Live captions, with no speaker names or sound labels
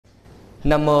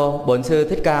Nam mô Bổn Sư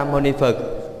Thích Ca Mâu Ni Phật.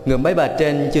 Ngưỡng bái bạch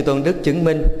trên chư tôn đức chứng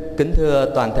minh. Kính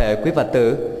thưa toàn thể quý Phật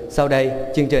tử, sau đây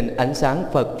chương trình Ánh Sáng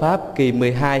Phật Pháp kỳ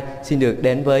 12 xin được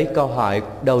đến với câu hỏi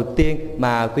đầu tiên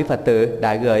mà quý Phật tử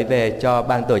đã gửi về cho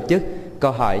ban tổ chức.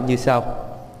 Câu hỏi như sau: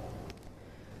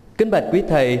 Kính bạch quý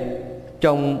thầy,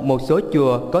 trong một số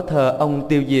chùa có thờ ông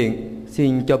Tiêu Diện,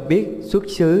 xin cho biết xuất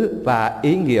xứ và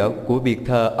ý nghĩa của việc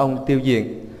thờ ông Tiêu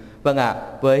Diện. Vâng ạ,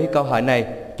 với câu hỏi này,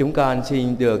 chúng con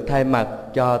xin được thay mặt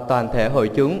cho toàn thể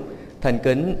hội chúng thành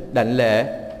kính đảnh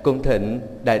lễ cung thỉnh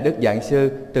Đại Đức Giảng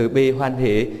Sư từ bi hoan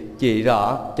hỷ chỉ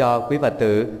rõ cho quý Phật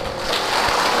tử.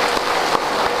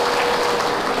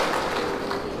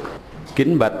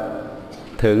 Kính bạch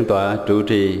Thượng tọa trụ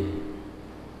trì,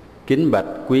 kính bạch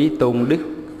quý tôn đức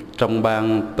trong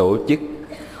ban tổ chức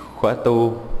khóa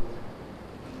tu,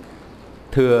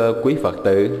 thưa quý Phật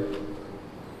tử,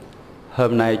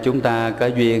 hôm nay chúng ta có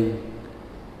duyên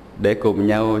để cùng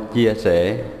nhau chia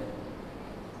sẻ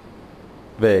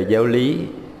về giáo lý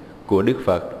của Đức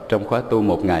Phật trong khóa tu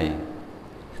một ngày.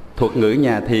 Thuật ngữ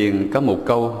nhà thiền có một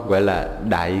câu gọi là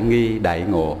đại nghi đại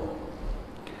ngộ.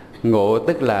 Ngộ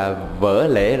tức là vỡ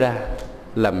lẽ ra,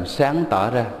 làm sáng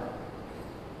tỏ ra.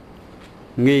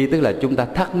 Nghi tức là chúng ta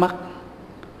thắc mắc.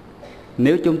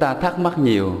 Nếu chúng ta thắc mắc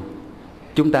nhiều,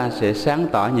 chúng ta sẽ sáng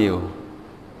tỏ nhiều,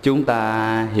 chúng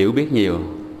ta hiểu biết nhiều.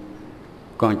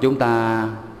 Còn chúng ta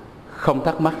không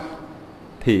thắc mắc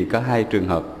thì có hai trường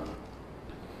hợp.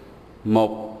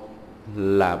 Một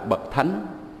là bậc thánh,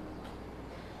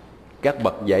 các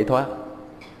bậc giải thoát,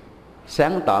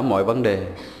 sáng tỏ mọi vấn đề,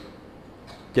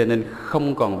 cho nên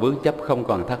không còn vướng chấp, không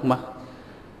còn thắc mắc.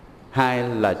 Hai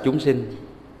là chúng sinh,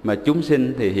 mà chúng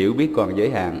sinh thì hiểu biết còn giới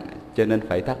hạn, cho nên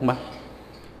phải thắc mắc.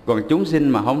 Còn chúng sinh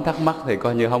mà không thắc mắc thì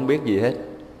coi như không biết gì hết.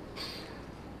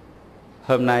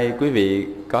 Hôm nay quý vị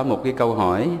có một cái câu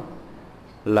hỏi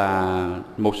là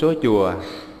một số chùa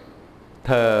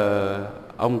thờ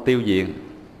ông Tiêu Diện.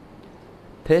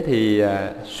 Thế thì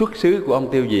xuất xứ của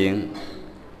ông Tiêu Diện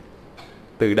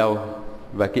từ đâu?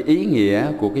 Và cái ý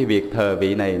nghĩa của cái việc thờ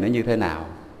vị này nó như thế nào?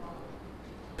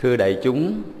 Thưa đại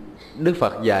chúng, Đức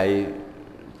Phật dạy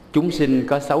chúng sinh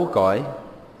có 6 cõi.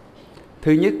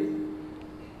 Thứ nhất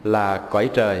là cõi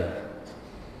trời.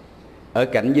 Ở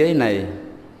cảnh giới này,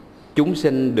 chúng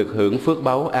sinh được hưởng phước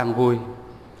báu an vui,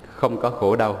 không có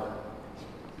khổ đau.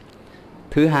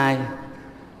 Thứ hai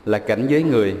là cảnh giới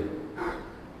người,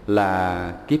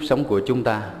 là kiếp sống của chúng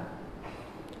ta,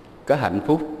 có hạnh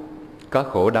phúc, có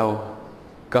khổ đau,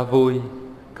 có vui,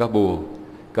 có buồn,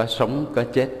 có sống, có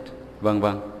chết, vân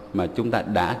vân, mà chúng ta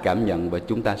đã cảm nhận và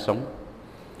chúng ta sống.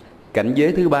 Cảnh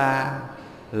giới thứ ba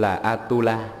là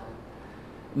Atula.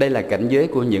 Đây là cảnh giới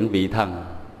của những vị thần.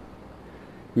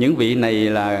 Những vị này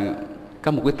là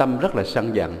có một cái tâm rất là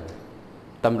sân giận,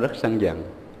 tâm rất sân giận,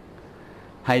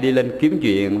 hay đi lên kiếm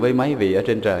chuyện với mấy vị ở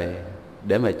trên trời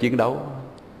để mà chiến đấu.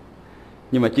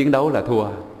 Nhưng mà chiến đấu là thua,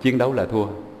 chiến đấu là thua,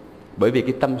 bởi vì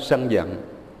cái tâm sân giận.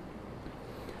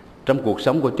 Trong cuộc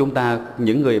sống của chúng ta,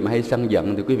 những người mà hay sân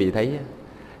giận thì quý vị thấy,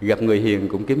 gặp người hiền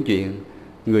cũng kiếm chuyện,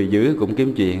 người dữ cũng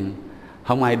kiếm chuyện,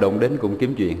 không ai đụng đến cũng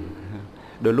kiếm chuyện.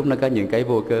 Đôi lúc nó có những cái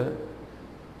vô cớ.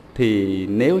 Thì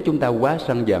nếu chúng ta quá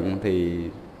sân giận thì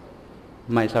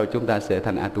mai sau chúng ta sẽ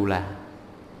thành Atula.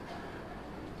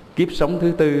 Kiếp sống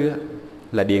thứ tư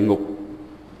là địa ngục.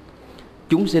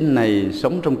 Chúng sinh này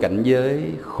sống trong cảnh giới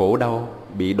khổ đau,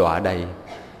 bị đọa đầy.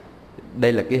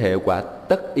 Đây là cái hệ quả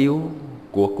tất yếu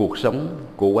của cuộc sống,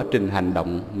 của quá trình hành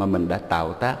động mà mình đã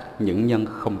tạo tác những nhân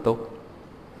không tốt.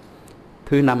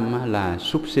 Thứ năm là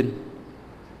súc sinh.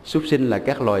 Súc sinh là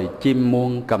các loài chim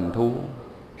muôn cầm thú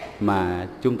mà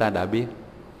chúng ta đã biết.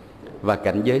 Và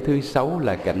cảnh giới thứ 6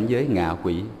 là cảnh giới ngạ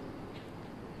quỷ.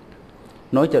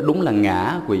 Nói cho đúng là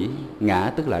ngã quỷ.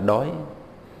 Ngã tức là đói.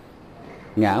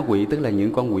 Ngã quỷ tức là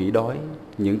những con quỷ đói,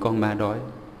 những con ma đói.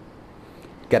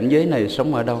 Cảnh giới này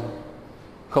sống ở đâu?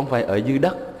 Không phải ở dưới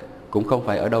đất, cũng không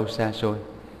phải ở đâu xa xôi,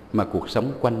 mà cuộc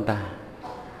sống quanh ta,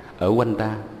 ở quanh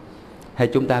ta. Hay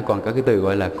chúng ta còn có cái từ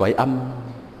gọi là cõi âm.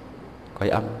 Cõi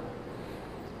âm.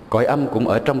 Cõi âm cũng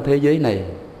ở trong thế giới này,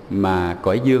 mà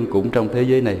cõi dương cũng trong thế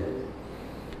giới này.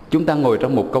 Chúng ta ngồi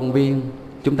trong một công viên,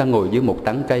 chúng ta ngồi dưới một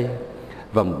tán cây,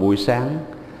 vào một buổi sáng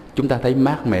chúng ta thấy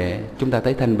mát mẻ, chúng ta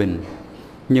thấy thanh bình.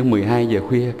 Nhưng 12 giờ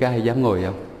khuya có ai dám ngồi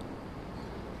không?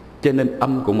 Cho nên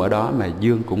âm cũng ở đó mà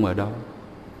dương cũng ở đó.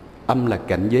 Âm là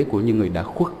cảnh giới của những người đã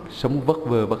khuất, sống vất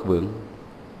vơ vất vưởng.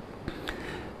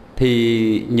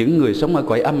 Thì những người sống ở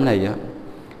cõi âm này,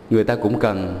 người ta cũng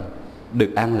cần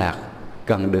được an lạc,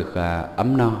 cần được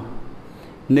ấm no.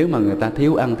 Nếu mà người ta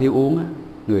thiếu ăn thiếu uống,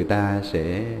 người ta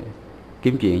sẽ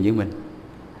kiếm chuyện với mình.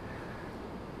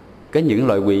 Có những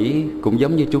loại quỷ cũng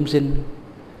giống như chúng sinh,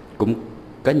 cũng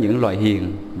có những loài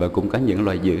hiền và cũng có những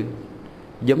loài dữ.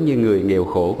 Giống như người nghèo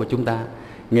khổ của chúng ta,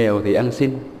 nghèo thì ăn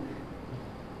xin,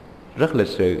 rất lịch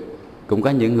sự. Cũng có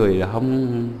những người là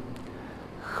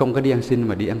không có đi ăn xin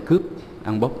mà đi ăn cướp,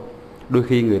 ăn bóc. Đôi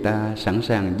khi người ta sẵn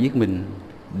sàng giết mình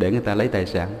để người ta lấy tài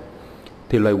sản.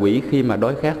 Thì loài quỷ khi mà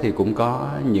đói khát thì cũng có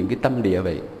những cái tâm địa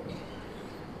vậy.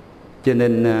 Cho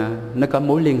nên nó có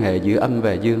mối liên hệ giữa âm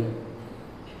và dương,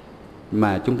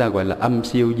 mà chúng ta gọi là âm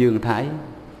siêu dương thái.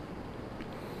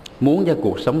 Muốn cho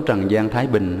cuộc sống trần gian thái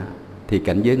bình thì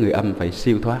cảnh giới người âm phải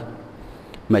siêu thoát.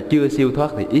 Mà chưa siêu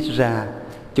thoát thì ít ra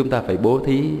chúng ta phải bố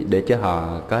thí để cho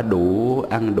họ có đủ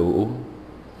ăn đủ uống.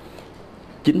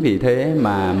 Chính vì thế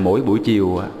mà mỗi buổi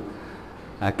chiều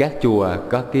các chùa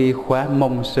có cái khóa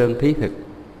mông sơn thí thực,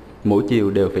 mỗi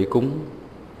chiều đều phải cúng.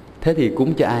 Thế thì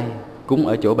cúng cho ai? Cúng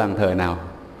ở chỗ bàn thờ nào?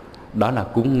 Đó là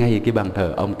cúng ngay cái bàn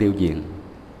thờ ông Tiêu Diện.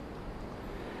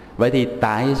 Vậy thì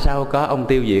tại sao có ông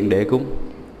Tiêu Diện để cúng?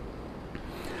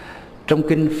 Trong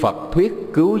kinh Phật thuyết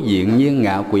cứu diện nhiên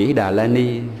ngạo quỷ Đà La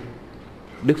Ni,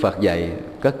 Đức Phật dạy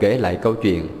có kể lại câu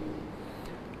chuyện.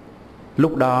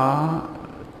 Lúc đó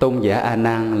tôn giả A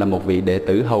Nan là một vị đệ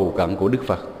tử hầu cận của Đức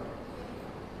Phật.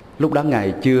 Lúc đó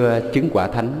Ngài chưa chứng quả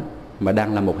thánh mà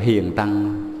đang là một hiền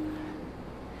tăng.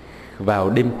 Vào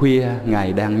đêm khuya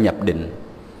Ngài đang nhập định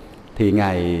thì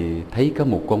Ngài thấy có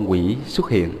một con quỷ xuất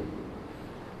hiện.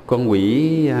 Con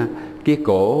quỷ cái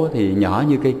cổ thì nhỏ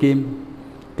như cây kim,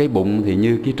 cái bụng thì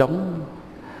như cái trống,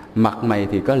 mặt mày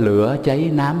thì có lửa cháy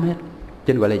nám hết,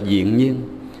 cho nên gọi là diện nhiên.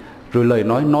 Rồi lời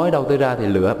nói đâu tới ra thì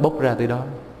lửa bốc ra tới đó,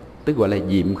 tức gọi là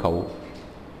diệm khẩu.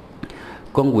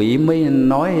 Con quỷ mới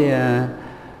nói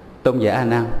tôn giả A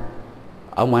Nan: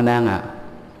 ông A Nan à,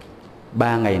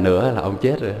 3 ngày nữa là ông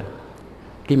chết rồi.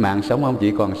 Cái mạng sống ông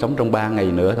chỉ còn sống trong 3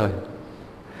 ngày nữa thôi.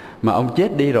 Mà ông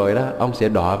chết đi rồi đó, ông sẽ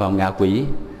đọa vào ngạ quỷ,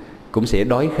 cũng sẽ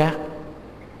đói khát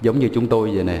giống như chúng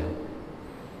tôi vậy nè.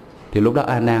 Thì lúc đó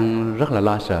A Nan rất là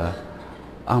lo sợ.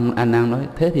 Ông A Nan nói: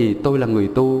 thế thì tôi là người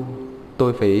tu,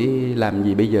 tôi phải làm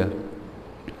gì bây giờ?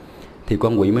 Thì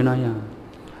con quỷ mới nói: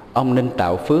 ông nên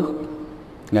tạo phước.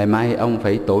 Ngày mai ông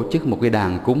phải tổ chức một cái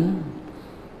đàn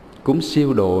cúng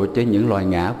siêu độ cho những loài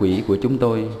ngã quỷ của chúng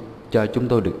tôi, cho chúng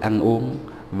tôi được ăn uống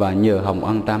và nhờ hồng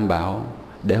ân tam bảo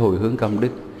để hồi hướng công đức.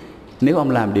 Nếu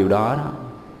ông làm điều đó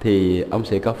thì ông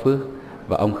sẽ có phước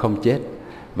và ông không chết,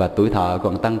 và tuổi thọ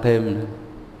còn tăng thêm nữa.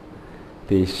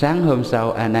 Thì sáng hôm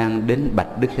sau A Nan đến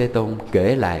bạch Đức Thế Tôn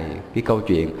kể lại cái câu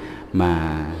chuyện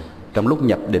mà trong lúc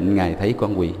nhập định Ngài thấy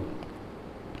con quỷ.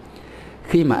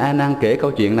 Khi mà A Nan kể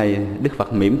câu chuyện này, Đức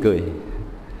Phật mỉm cười.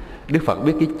 Đức Phật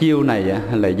biết cái chiêu này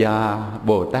là do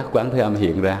Bồ Tát Quán Thế Âm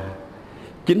hiện ra.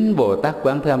 Chính Bồ Tát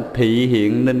Quán Thế Âm thị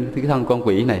hiện nên cái thân con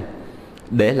quỷ này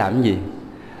để làm gì?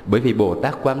 Bởi vì Bồ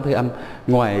Tát Quán Thế Âm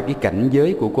ngoài cái cảnh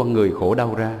giới của con người khổ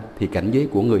đau ra thì cảnh giới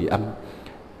của người âm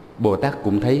Bồ Tát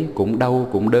cũng thấy, cũng đau,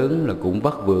 cũng đớn, là cũng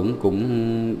vất vưởng,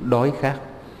 cũng đói khát.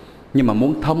 Nhưng mà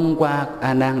muốn thông qua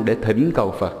A Nan để thỉnh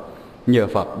cầu Phật, nhờ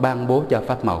Phật ban bố cho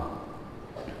pháp màu.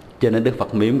 Cho nên Đức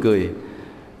Phật mỉm cười.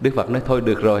 Đức Phật nói: thôi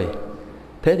được rồi,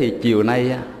 thế thì chiều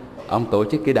nay ông tổ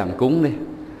chức cái đàn cúng đi,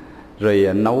 rồi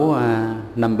nấu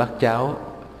 5 bát cháo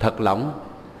thật lỏng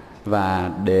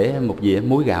và để một dĩa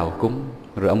muối gạo cúng,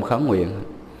 rồi ông khấn nguyện.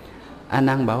 A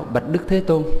Nan bảo: bạch Đức Thế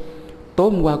Tôn,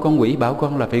 tối hôm qua con quỷ bảo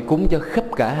con là phải cúng cho khắp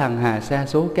cả hàng hà sa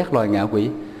số các loài ngạ quỷ.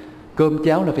 Cơm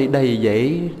cháo là phải đầy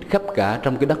dẫy khắp cả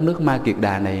trong cái đất nước Ma Kiệt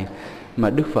Đà này, mà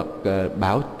Đức Phật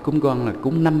bảo cúng con là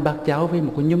cúng 5 bát cháo với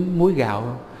một cái nhúm muối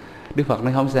gạo. Đức Phật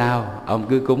nói: không sao, ông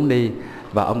cứ cúng đi.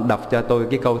 Và ông đọc cho tôi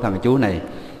cái câu thần chú này: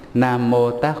 Nam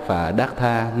mô Tát Phạ Đát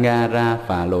Tha Nga Ra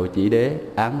Phạ Lộ Chỉ Đế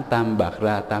Án Tam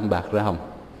Bạc Ra Hồng.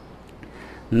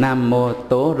 Nam mô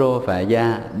Tố Rô Phạ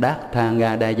Gia Đát Tha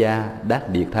Nga Đa Gia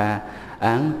Đát Điệt Tha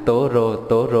Án Tố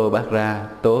Rô Bát Ra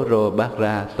Tố Rô Bát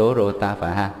Ra Tố Rô Ta Phạ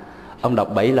Ha. Ông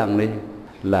đọc 7 lần đi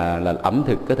là ẩm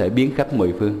thực có thể biến khắp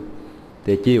 10 phương.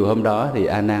 Thì chiều hôm đó thì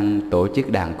A Nan tổ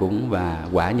chức đàn cúng, và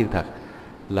quả như thật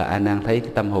là A Nan thấy cái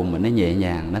tâm hồn mình nó nhẹ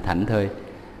nhàng, nó thảnh thơi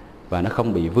và nó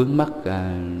không bị vướng mắc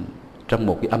trong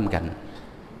một cái âm cảnh.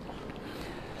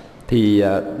 Thì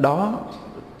đó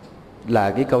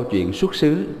là cái câu chuyện xuất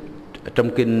xứ trong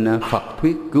kinh Phật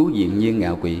thuyết cứu diện nhiên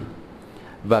ngạo quỷ.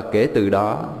 Và kể từ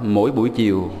đó mỗi buổi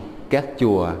chiều các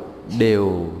chùa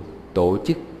đều tổ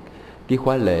chức cái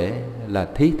khóa lễ là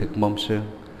thí thực mông sơn,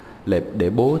 để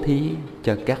bố thí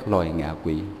cho các loài ngạ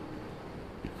quỷ.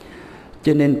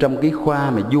 Cho nên trong cái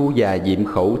khoa mà du già diệm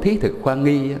khẩu thí thực khoa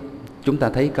nghi, chúng ta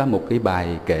thấy có một cái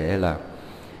bài kệ là: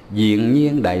 diện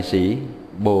nhiên đại sĩ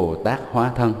Bồ Tát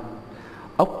hóa thân,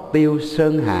 ốc tiêu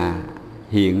sơn hà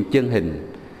hiện chân hình,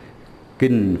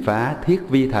 kình phá thiết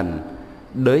vi thành,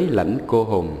 đới lãnh cô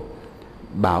hồn,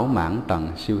 bảo mãn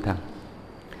tầng siêu thăng.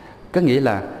 Có nghĩa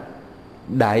là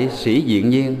đại sĩ Diện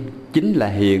Nhiên chính là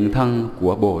hiện thân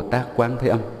của Bồ Tát Quán Thế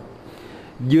Âm.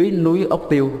 Dưới núi Ốc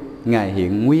Tiêu, Ngài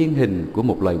hiện nguyên hình của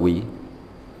một loài quỷ,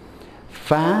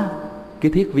 phá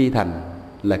cái thiết vi thành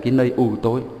là cái nơi u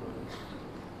tối,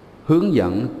 hướng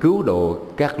dẫn cứu độ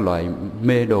các loại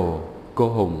mê đồ cô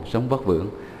hùng sống vất vưởng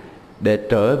để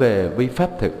trở về với pháp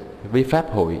thực, với pháp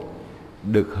hội,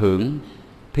 được hưởng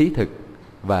thí thực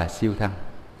và siêu thăng.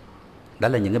 Đó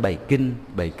là những cái bài kinh,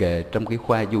 bài kệ trong cái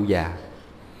khoa du già.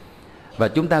 Và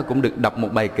chúng ta cũng được đọc một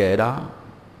bài kệ đó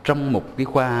trong một cái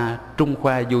khoa trung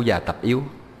khoa du già tập yếu.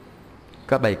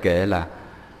 Có bài kệ là: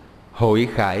 hội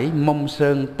khải mông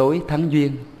sơn tối thắng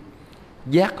duyên,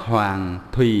 giác hoàng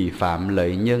thùy phạm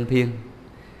lợi nhân thiên,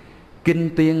 kinh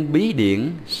tuyên bí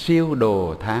điển siêu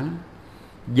đồ tháng,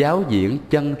 giáo diễn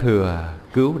chân thừa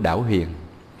cứu đảo huyền,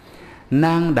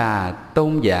 nan đà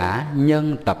tôn giả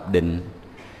nhân tập định,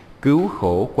 cứu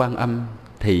khổ quan âm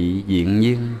thị diện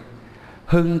nhiên,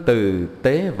 hưng từ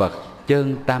tế vật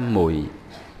chân tam muội,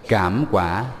 cảm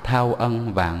quả thao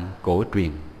ân vạn cổ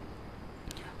truyền.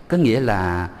 Có nghĩa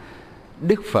là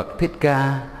Đức Phật Thích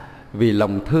Ca vì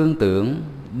lòng thương tưởng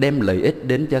đem lợi ích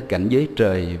đến cho cảnh giới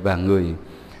trời và người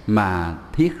mà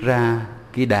thiết ra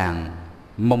cái đàn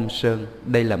Mông Sơn.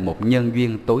 Đây là một nhân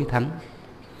duyên tối thắng.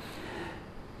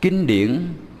 Kinh điển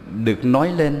được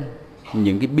nói lên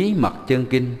những cái bí mật chân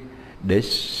kinh để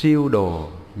siêu độ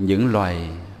những loài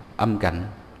âm cảnh.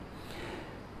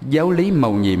 Giáo lý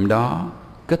mầu nhiệm đó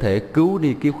có thể cứu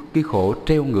đi cái khổ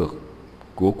treo ngược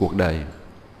của cuộc đời.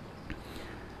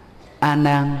 A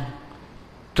Nan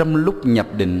trong lúc nhập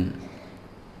định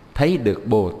thấy được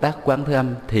Bồ Tát Quán Thế Âm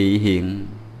thị hiện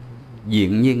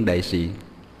diện nhiên đại sĩ,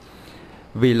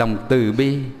 vì lòng từ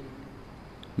bi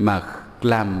mà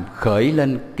làm khởi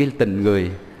lên cái tình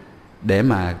người để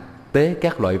mà tế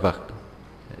các loại vật.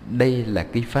 Đây là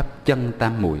cái pháp chân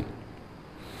tam muội.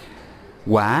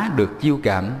 Quả được chiêu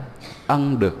cảm,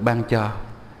 ân được ban cho,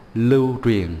 lưu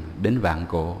truyền đến vạn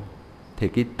cổ. Thì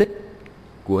cái tích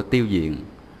của Tiêu Diện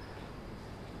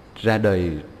ra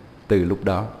đời từ lúc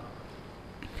đó.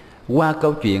 Qua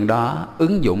câu chuyện đó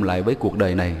ứng dụng lại với cuộc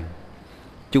đời này,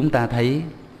 chúng ta thấy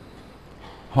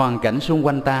hoàn cảnh xung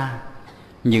quanh ta,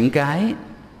 những cái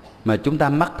mà chúng ta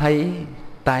mắt thấy,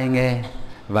 tai nghe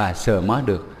và sờ mó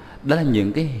được, đó là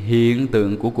những cái hiện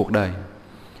tượng của cuộc đời.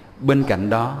 Bên cạnh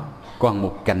đó còn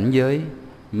một cảnh giới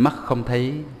mắt không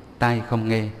thấy, tai không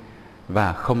nghe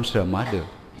và không sờ mó được.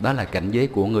 Đó là cảnh giới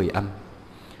của người âm.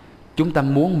 Chúng ta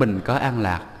muốn mình có an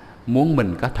lạc, muốn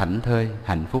mình có thảnh thơi,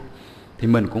 hạnh phúc, thì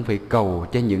mình cũng phải cầu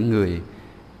cho những người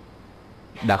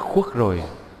đã khuất rồi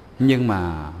nhưng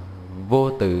mà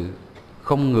vô tự,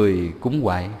 không người cúng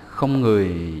quại, không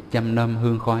người chăm nom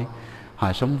hương khói,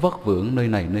 họ sống vất vưởng nơi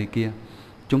này nơi kia.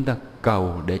 Chúng ta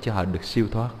cầu để cho họ được siêu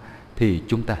thoát thì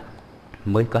chúng ta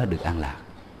mới có được an lạc.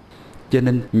 Cho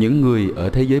nên những người ở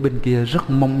thế giới bên kia rất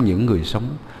mong những người sống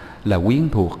là quyến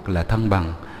thuộc, là thân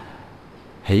bằng.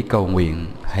 Hãy cầu nguyện,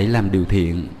 hãy làm điều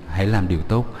thiện, hãy làm điều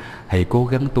tốt, hãy cố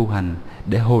gắng tu hành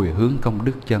để hồi hướng công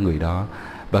đức cho người đó.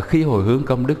 Và khi hồi hướng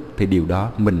công đức thì điều đó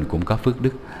mình cũng có phước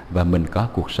đức và mình có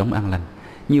cuộc sống an lành.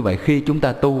 Như vậy khi chúng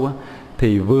ta tu á,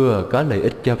 thì vừa có lợi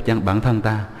ích cho bản thân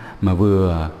ta mà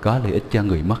vừa có lợi ích cho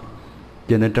người mất.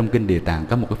 Cho nên trong kinh Địa Tạng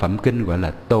có một cái phẩm kinh gọi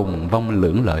là tồn vong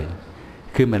lưỡng lợi.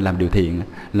 Khi mình làm điều thiện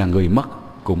là người mất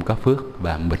cũng có phước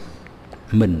và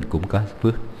mình cũng có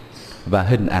phước. Và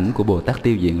hình ảnh của Bồ Tát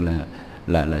Tiêu Diện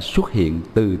là xuất hiện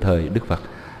từ thời Đức Phật.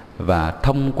 Và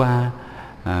thông qua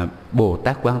Bồ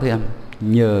Tát Quán Thế Âm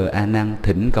nhờ A Nan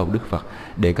thỉnh cầu Đức Phật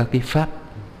để có cái pháp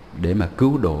để mà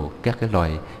cứu độ các cái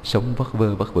loài sống vất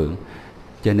vơ vất vưởng.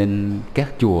 Cho nên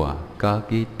các chùa có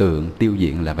cái tượng Tiêu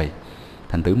Diện là vậy.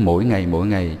 Thành thử mỗi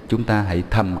ngày chúng ta hãy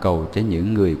thầm cầu cho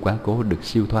những người quá cố được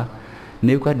siêu thoát.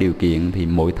 Nếu có điều kiện thì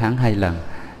mỗi tháng 2 lần,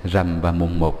 rằm và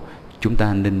mùng 1, chúng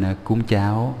ta nên cúng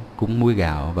cháo, cúng muối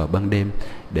gạo vào ban đêm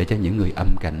để cho những người âm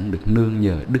cảnh được nương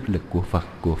nhờ đức lực của Phật,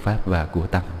 của Pháp và của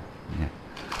Tâm.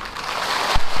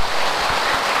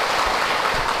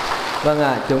 Vâng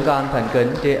ạ, chúng con thành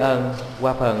kính tri ân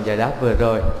qua phần giải đáp vừa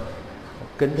rồi.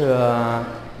 Kính thưa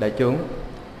đại chúng,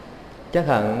 chắc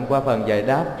hẳn qua phần giải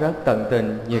đáp rất tận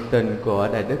tình, nhiệt tình của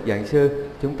Đại Đức Giảng Sư,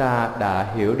 chúng ta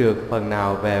đã hiểu được phần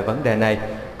nào về vấn đề này.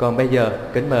 Còn bây giờ,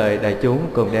 kính mời đại chúng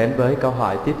cùng đến với câu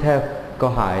hỏi tiếp theo. Câu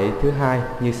hỏi thứ 2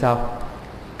 như sau.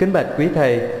 Kính bạch quý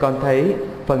thầy, con thấy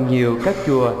phần nhiều các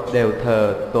chùa đều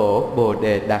thờ tổ Bồ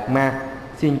Đề Đạt Ma.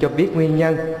 Xin cho biết nguyên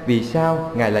nhân vì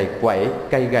sao Ngài lại quẩy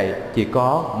cây gậy chỉ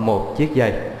có một chiếc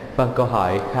giày. Vâng, câu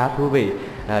hỏi khá thú vị.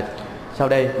 Sau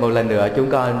đây một lần nữa chúng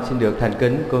con xin được thành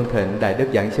kính cung thỉnh Đại Đức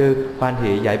Giảng Sư hoan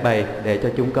hỷ giải bày để cho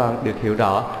chúng con được hiểu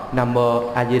rõ. Nam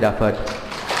Mô A Di Đà Phật.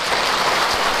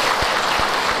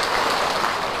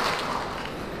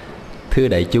 Thưa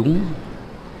đại chúng,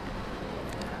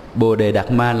 Bồ Đề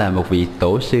Đạt Ma là một vị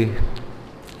tổ sư.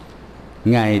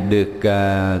 Ngài được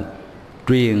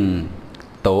truyền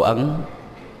tổ ấn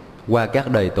qua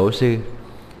các đời tổ sư.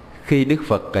 Khi Đức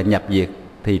Phật nhập diệt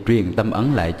thì truyền tâm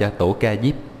ấn lại cho tổ Ca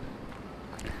Diếp.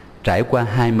 Trải qua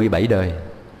 27 đời,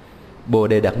 Bồ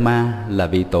Đề Đạt Ma là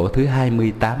vị tổ thứ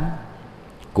 28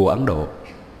 của Ấn Độ.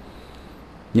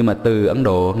 Nhưng mà từ Ấn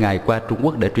Độ Ngài qua Trung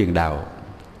Quốc để truyền đạo,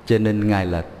 cho nên Ngài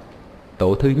là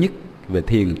tổ thứ nhất về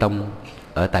Thiền Tông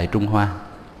ở tại Trung Hoa.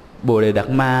 Bồ Đề Đạt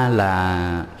Ma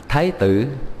là thái tử,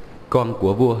 con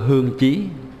của vua Hương Chí,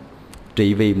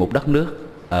 trị vì một đất nước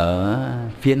ở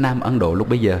phía nam Ấn Độ lúc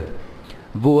bấy giờ.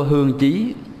 Vua Hương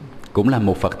Chí cũng là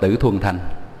một Phật tử thuần thành.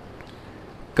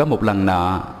 Có một lần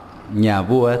nọ, nhà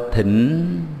vua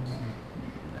thỉnh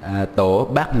tổ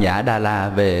Bát Nhã Đa La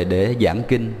về để giảng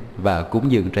kinh và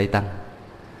cúng dường trai tăng.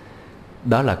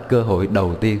 Đó là cơ hội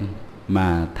đầu tiên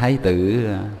mà thái tử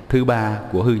thứ ba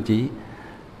của Hương Chí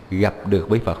gặp được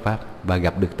với Phật Pháp và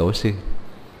gặp được tổ sư.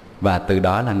 Và từ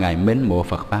đó là Ngài mến mộ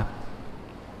Phật Pháp.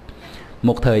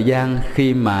 Một thời gian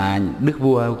khi mà đức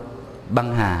vua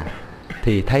băng hà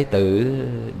thì thái tử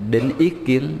đến yết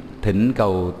kiến thỉnh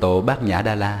cầu tổ Bát Nhã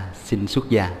Đa La xin xuất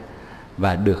gia,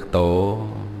 và được tổ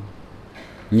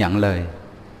nhận lời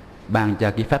ban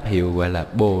cho cái pháp hiệu gọi là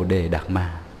Bồ Đề Đạt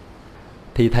Ma.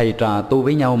 Thì thầy trò tu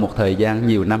với nhau một thời gian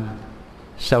nhiều năm.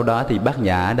 Sau đó thì Bát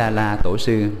Nhã Đa La tổ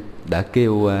sư đã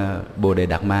kêu Bồ Đề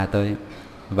Đạt Ma tới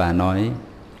và nói: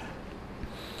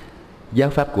 giáo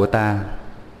pháp của ta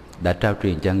đã trao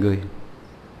truyền cho ngươi,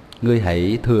 ngươi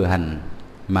hãy thừa hành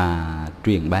mà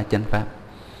truyền bá chánh pháp.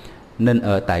 Nên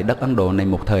ở tại đất Ấn Độ này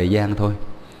một thời gian thôi,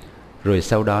 rồi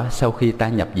sau đó sau khi ta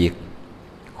nhập diệt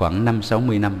khoảng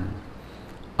 50-60 năm,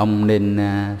 ông nên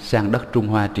sang đất Trung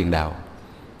Hoa truyền đạo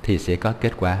thì sẽ có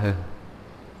kết quả hơn.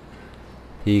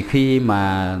 Thì khi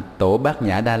mà tổ Bát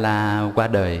Nhã Đa La qua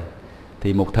đời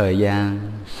thì một thời gian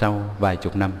sau vài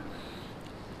chục năm,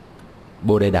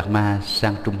 Bồ Đề Đạt Ma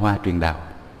sang Trung Hoa truyền đạo.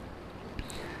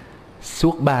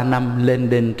 Suốt 3 năm lên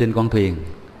đên trên con thuyền,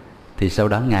 thì sau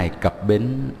đó Ngài cập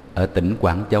bến ở tỉnh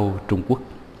Quảng Châu, Trung Quốc.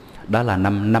 Đó là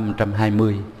năm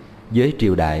 520 với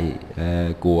triều đại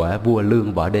của vua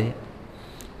Lương Võ Đế.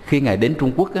 Khi Ngài đến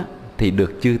Trung Quốc á, thì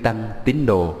được chư tăng, tín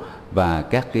đồ và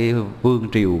các cái vương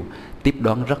triều tiếp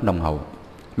đón rất nồng hậu.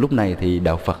 Lúc này thì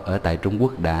đạo Phật ở tại Trung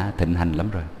Quốc đã thịnh hành lắm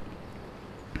rồi.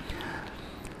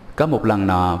 Có một lần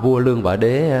nọ, vua Lương Võ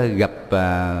Đế gặp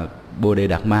Bồ Đề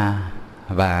Đạt Ma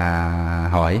và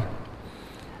hỏi: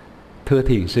 thưa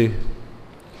thiền sư,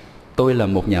 tôi là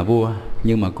một nhà vua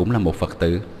nhưng mà cũng là một Phật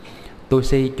tử. Tôi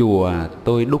xây chùa,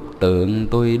 tôi đúc tượng,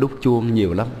 tôi đúc chuông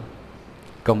nhiều lắm.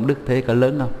 Công đức thế có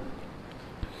lớn không?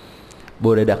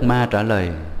 Bồ Đề Đạt Ma trả lời: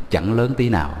 chẳng lớn tí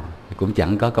nào, cũng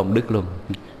chẳng có công đức luôn.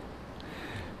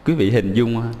 Quý vị hình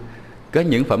dung, có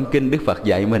những phẩm kinh Đức Phật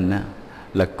dạy mình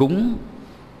là cúng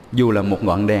dù là một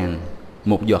ngọn đèn,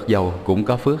 một giọt dầu cũng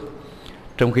có phước.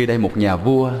 Trong khi đây một nhà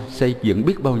vua xây dựng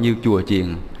biết bao nhiêu chùa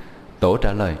chiền, tổ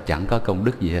trả lời chẳng có công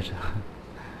đức gì hết.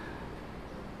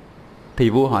 Thì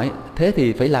vua hỏi: thế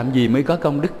thì phải làm gì mới có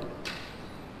công đức?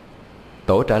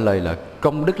 Tổ trả lời là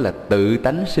công đức là tự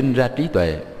tánh sinh ra trí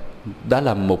tuệ. Đó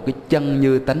là một cái chân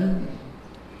như tánh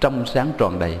trong sáng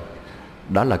tròn đầy.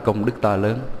 Đó là công đức to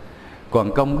lớn.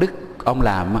 Còn công đức ông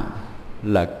làm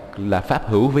là pháp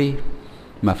hữu vi.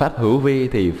 Mà pháp hữu vi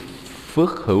thì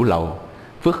phước hữu lậu.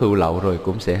 Phước hữu lậu rồi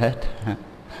cũng sẽ hết.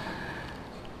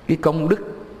 Cái công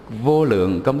đức vô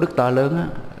lượng, công đức to lớn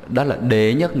đó là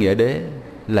đệ nhất nghĩa đế,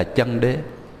 là chân đế.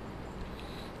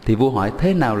 Thì vua hỏi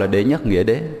thế nào là đệ nhất nghĩa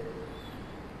đế?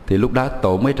 Thì lúc đó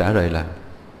tổ mới trả lời là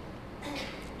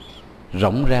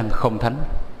rỗng rang không thánh.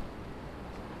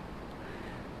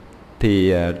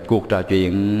 Thì cuộc trò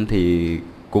chuyện thì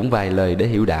cũng vài lời để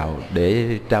hiểu đạo,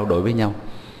 để trao đổi với nhau.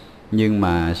 Nhưng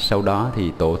mà sau đó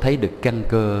thì tổ thấy được căn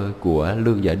cơ của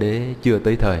Lương Võ Đế chưa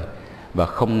tới thời và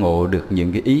không ngộ được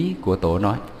những cái ý của tổ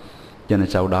nói. Cho nên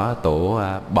sau đó tổ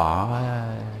bỏ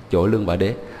chỗ Lương Võ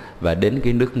Đế và đến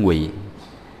cái nước Ngụy.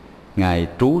 Ngài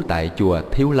trú tại chùa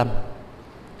Thiếu Lâm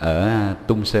ở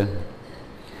Tung Sơn.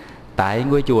 Tại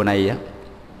ngôi chùa này á,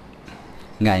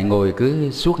 Ngài ngồi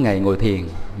cứ suốt ngày ngồi thiền,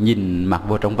 nhìn mặt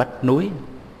vô trong vách núi,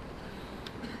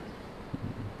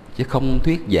 chứ không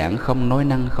thuyết giảng, không nói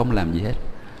năng, không làm gì hết.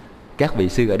 Các vị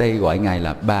sư ở đây gọi Ngài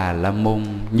là Bà La Môn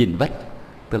nhìn vách,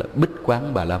 tức là bích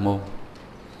quán Bà La Môn.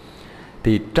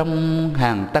 Thì trong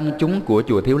hàng tăng chúng của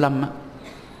chùa Thiếu Lâm á,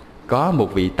 có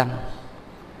một vị tăng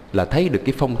là thấy được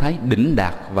cái phong thái đỉnh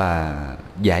đạt và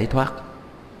giải thoát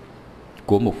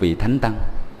của một vị thánh tăng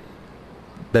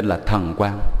tên là Thần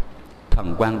Quang.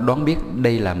 Thần Quang đoán biết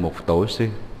đây là một tổ sư.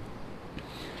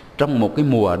 Trong một cái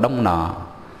mùa đông nọ,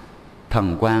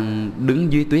 Thần Quang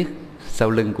đứng dưới tuyết sau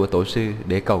lưng của tổ sư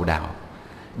để cầu đạo.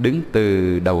 Đứng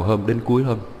từ đầu hôm đến cuối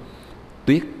hôm,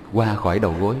 tuyết qua khỏi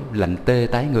đầu gối, lạnh tê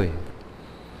tái người.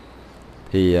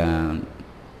 Thì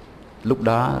lúc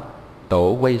đó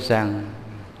tổ quay sang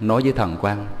nói với Thần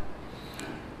Quang: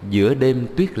 giữa đêm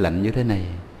tuyết lạnh như thế này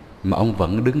mà ông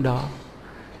vẫn đứng đó,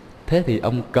 thế thì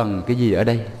ông cần cái gì ở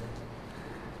đây?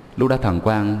 Lúc đó Thần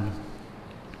Quang: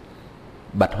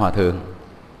 bạch Hòa Thượng,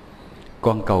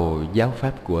 con cầu giáo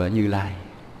pháp của Như Lai.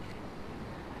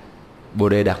 Bồ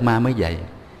Đề Đạt Ma mới dạy: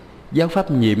 giáo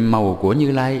pháp nhiệm màu của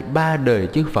Như Lai 3 đời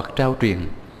chư Phật trao truyền,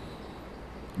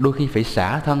 đôi khi phải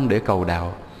xả thân để cầu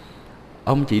đạo.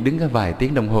 Ông chỉ đứng có vài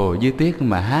tiếng đồng hồ dưới tuyết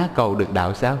mà há cầu được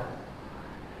đạo sao?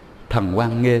 Thần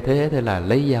Quang nghe thế là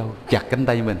lấy dao chặt cánh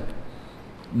tay mình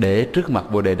để trước mặt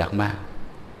Bồ Đề Đạt Ma.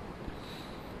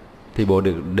 Thì Bồ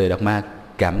Đề Đạt Ma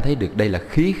cảm thấy được đây là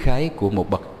khí khái của một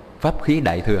bậc pháp khí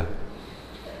đại thừa.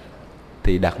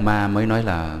 Thì Đạt Ma mới nói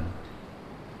là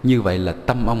như vậy là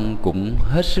tâm ông cũng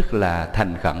hết sức là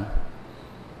thành khẩn,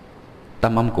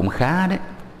 tâm ông cũng khá đấy.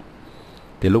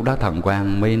 Thì lúc đó Thần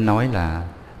Quang mới nói là: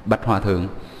 bạch Hòa Thượng,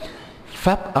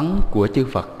 pháp ấn của chư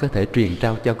Phật có thể truyền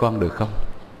trao cho con được không?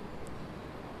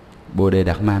 Bồ Đề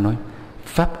Đạt Ma nói: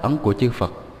 pháp ấn của chư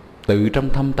Phật tự trong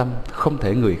thâm tâm, không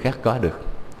thể người khác có được.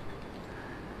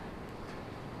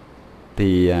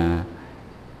 Thì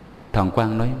Thần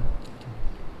Quang nói: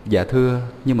 dạ thưa,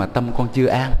 nhưng mà tâm con chưa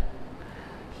an.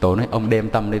 Tổ nói: ông đem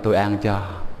tâm đây tôi an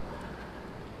cho.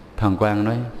 Thần Quang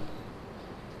nói: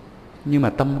 nhưng mà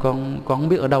tâm con không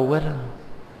biết ở đâu hết.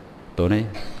 Tổ nói: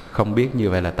 không biết, như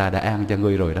vậy là ta đã an cho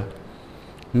ngươi rồi đó.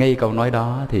 Ngay câu nói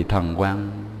đó thì Thần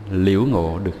Quang liễu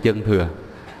ngộ được chân thừa,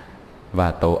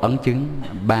 và tổ ấn chứng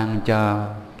ban cho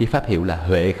cái pháp hiệu là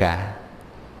Huệ Khả.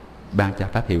 Ban cho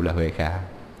pháp hiệu là Huệ Khả.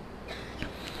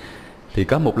 Thì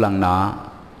có một lần nọ,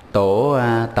 tổ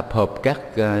tập hợp các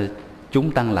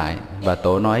chúng tăng lại, và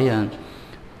tổ nói: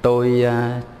 tôi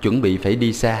chuẩn bị phải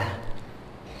đi xa,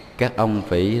 các ông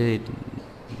phải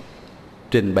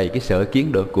trình bày cái sở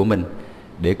kiến được của mình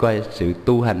để coi sự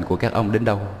tu hành của các ông đến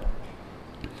đâu.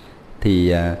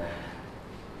 Thì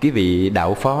cái vị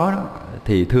đạo phó đó,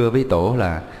 thì thưa với tổ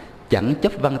là chẳng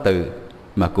chấp văn tự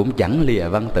mà cũng chẳng lìa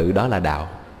văn tự, đó là đạo.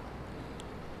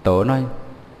 Tổ nói: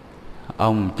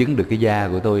 ông chứng được cái da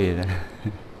của tôi.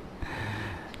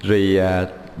 Rồi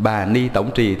bà Ni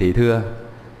Tổng Trì thì thưa: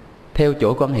 theo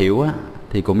chỗ con hiểu á,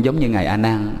 thì cũng giống như Ngài A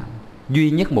Nan,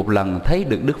 duy nhất một lần thấy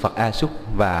được Đức Phật A Xúc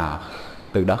và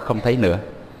từ đó không thấy nữa.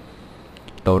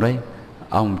 Tổ nói: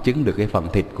 ông chứng được cái phần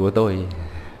thịt của tôi.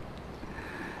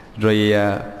 Rồi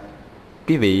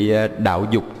cái vị đạo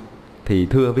dục thì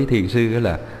thưa với thiền sư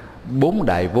là 4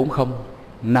 đại vốn không,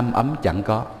 5 ấm chẳng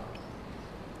có.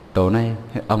 Tổ nói: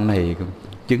 ông này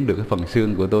chứng được cái phần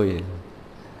xương của tôi.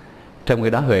 Trong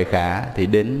cái đó Huệ Khả thì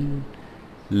đến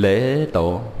lễ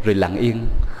tổ rồi lặng yên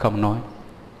không nói.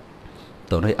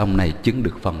 Tổ nói: ông này chứng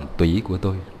được phần tủy của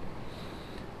tôi.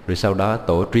 Rồi sau đó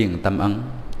tổ truyền tâm ấn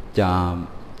cho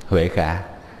Huệ Khả,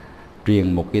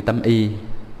 truyền một cái tấm y,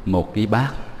 một cái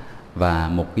bát và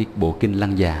một cái bộ kinh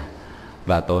Lăng Già.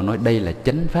 Và tổ nói đây là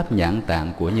chánh pháp nhãn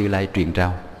tạng của Như Lai truyền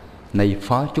trao, nay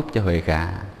phó chúc cho Huệ Khả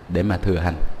để mà thừa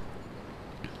hành.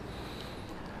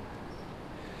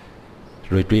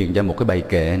 Rồi truyền cho một cái bài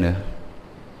kệ nữa.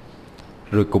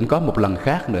 Rồi cũng có một lần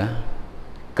khác nữa,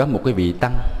 có một cái vị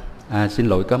tăng,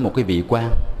 có một cái vị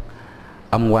quan.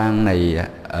 Ông quan này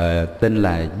tên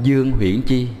là Dương Huyễn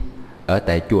Chi, ở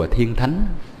tại chùa Thiên Thánh.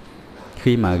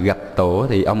 Khi mà gặp tổ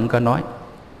thì ông có nói: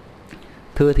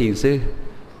 thưa thiền sư,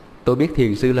 tôi biết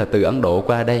thiền sư là từ Ấn Độ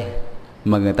qua đây,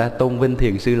 mà người ta tôn vinh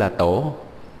thiền sư là tổ.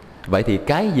 Vậy thì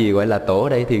cái gì gọi là tổ ở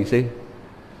đây thiền sư?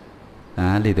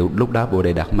 Thì lúc đó Bồ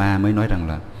Đề Đạt Ma mới nói rằng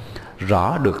là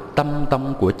rõ được tâm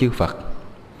tông của chư Phật,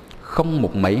 không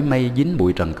một mảy may dính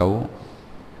bụi trần cấu,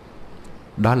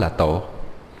 đó là tổ.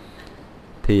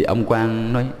 Thì ông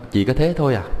quan nói: chỉ có thế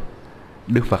thôi à?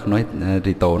 Đức Phật nói,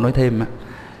 thì tổ nói thêm: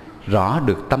 rõ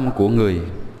được tâm của người,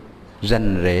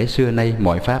 rành rẽ xưa nay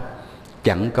mọi pháp,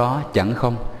 chẳng có chẳng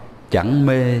không, chẳng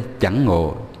mê chẳng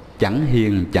ngộ, chẳng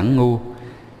hiền chẳng ngu,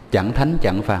 chẳng thánh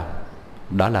chẳng phàm,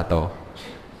 đó là tổ.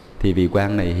 Thì vị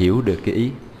quan này hiểu được cái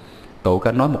ý. Tổ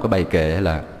có nói một cái bài kệ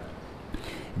là: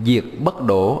 diệt bất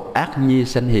đổ ác nhi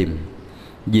sanh hiềm,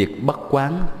 diệt bất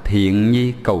quán thiện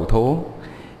nhi cầu thố,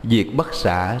 diệt bất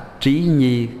xả trí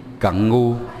nhi cận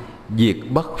ngu, diệt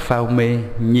bất phao mê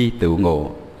nhi tự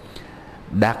ngộ,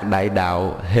 đạt đại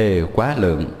đạo hề quá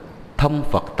lượng, thông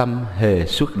Phật tâm hề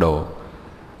xuất độ,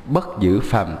 bất giữ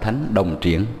phàm thánh đồng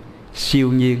triển,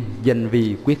 siêu nhiên danh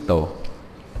vi quyết tổ.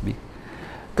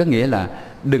 Có nghĩa là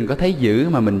đừng có thấy dữ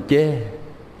mà mình chê,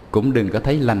 cũng đừng có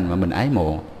thấy lành mà mình ái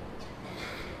mộ.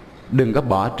 Đừng có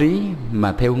bỏ trí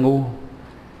mà theo ngu,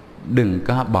 đừng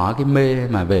có bỏ cái mê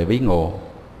mà về với ngộ.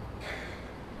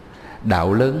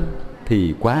 Đạo lớn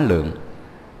thì quá lượng,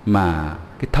 mà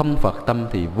cái thông Phật tâm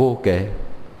thì vô kể.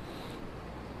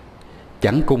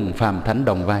 Chẳng cùng phàm thánh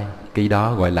đồng vai, cái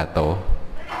đó gọi là tổ.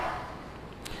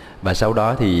 Và sau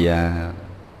đó thì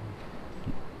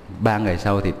 3 ngày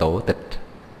sau thì tổ tịch.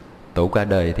 Tổ qua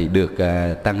đời thì được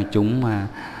tăng chúng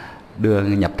đưa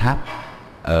nhập tháp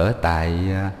ở tại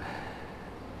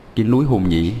cái núi Hùng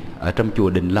Nhĩ, ở trong chùa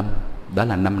Đình Lâm. Đó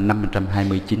là năm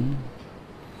 529.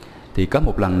 Thì có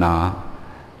một lần nọ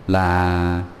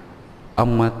là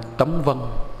ông Tống Vân,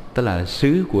 tức là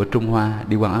sứ của Trung Hoa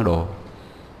đi qua Ấn Độ,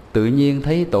 tự nhiên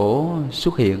thấy tổ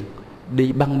xuất hiện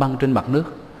đi băng băng trên mặt nước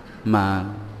mà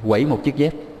quẩy một chiếc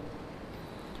dép.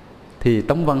 Thì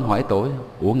Tống Vân hỏi tổ: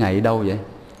 ủa ngài đâu vậy?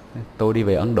 Tôi đi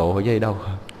về Ấn Độ chứ đâu.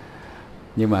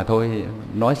 Nhưng mà thôi,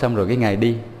 nói xong rồi cái ngày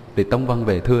đi thì Tống Vân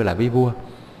về thưa lại với vua: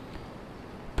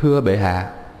 thưa bệ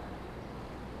hạ,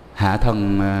 hạ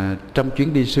thần trong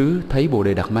chuyến đi sứ thấy Bồ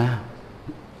Đề Đạt Ma.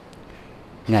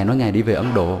 Ngài nói ngài đi về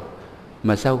Ấn Độ,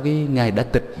 mà sao cái ngài đã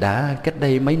tịch đã cách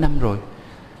đây mấy năm rồi,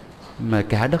 mà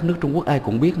cả đất nước Trung Quốc ai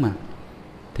cũng biết mà.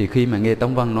 Thì khi mà nghe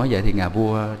Tống Vân nói vậy thì nhà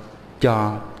vua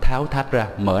cho tháo tháp ra,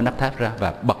 mở nắp tháp ra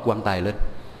và bật quan tài lên.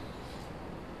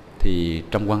 Thì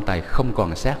trong quan tài không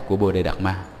còn xác của Bồ Đề Đạt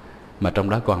Ma, mà trong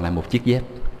đó còn lại một chiếc dép.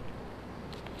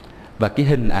 Và cái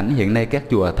hình ảnh hiện nay các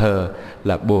chùa thờ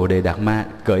là Bồ Đề Đạt Ma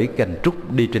cởi cành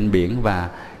trúc đi trên biển và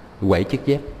quẩy chiếc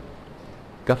dép.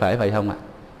 Có phải vậy không ạ?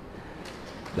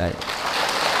 Đấy.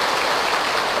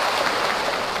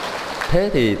 Thế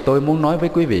thì tôi muốn nói với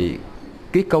quý vị,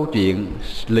 cái câu chuyện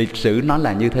lịch sử nó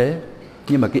là như thế,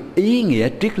 nhưng mà cái ý nghĩa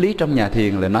triết lý trong nhà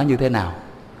thiền là nó như thế nào?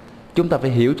 Chúng ta phải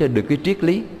hiểu cho được cái triết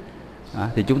lý,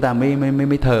 thì chúng ta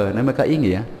mới thờ, nó mới có ý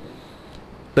nghĩa.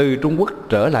 Từ Trung Quốc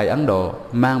trở lại Ấn Độ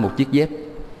mang một chiếc dép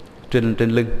trên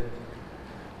lưng.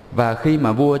 Và khi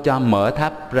mà vua cho mở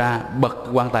tháp ra, bật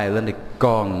quan tài lên thì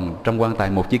còn trong quan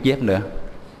tài một chiếc dép nữa.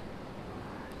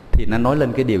 Thì nó nói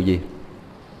lên cái điều gì?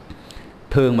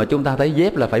 Thường mà chúng ta thấy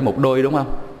dép là phải một đôi, đúng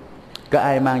không? Có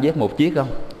ai mang dép một chiếc không?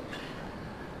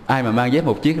 Ai mà mang dép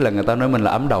một chiếc là người ta nói mình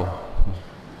là ấm đầu.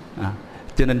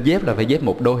 Cho nên dép là phải dép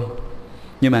một đôi.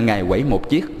 Nhưng mà Ngài quẩy một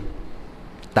chiếc.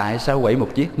 Tại sao quẩy một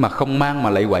chiếc mà không mang mà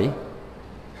lại quẩy?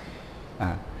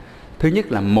 Thứ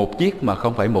nhất là một chiếc mà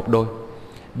không phải một đôi.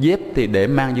 Dép thì để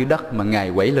mang dưới đất, mà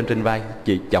Ngài quẩy lên trên vai,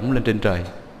 chỉ chổng lên trên trời.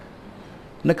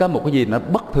 Nó có một cái gì nó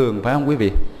bất thường, phải không quý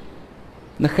vị?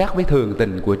 Nó khác với thường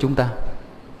tình của chúng ta.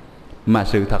 Mà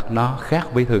sự thật nó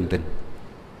khác với thường tình.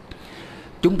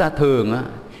 Chúng ta thường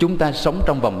chúng ta sống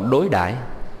trong vòng đối đãi,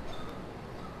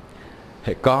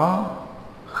 có,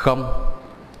 không,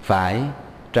 phải,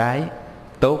 trái,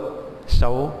 tốt,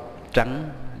 xấu, trắng,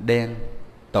 đen,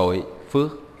 tội,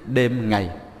 phước, đêm, ngày,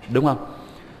 đúng không?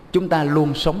 Chúng ta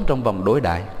luôn sống trong vòng đối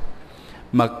đãi.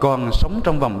 Mà còn sống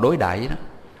trong vòng đối đãi đó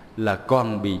là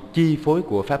còn bị chi phối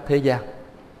của pháp thế gian.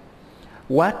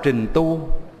 Quá trình tu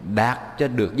đạt cho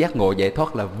được giác ngộ giải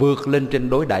thoát là vượt lên trên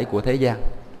đối đãi của thế gian.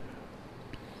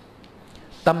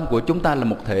 Tâm của chúng ta là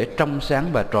một thể trong sáng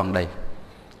và tròn đầy,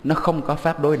 nó không có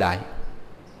pháp đối đãi.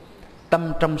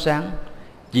 Tâm trong sáng,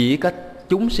 chỉ có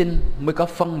chúng sinh mới có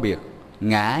phân biệt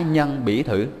ngã nhân bỉ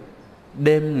thử,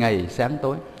 đêm ngày sáng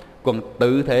tối. Còn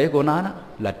tự thể của nó đó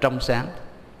là trong sáng,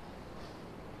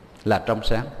 là trong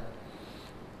sáng.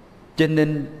 Cho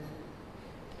nên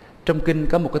trong kinh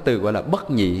có một cái từ gọi là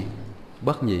bất nhị.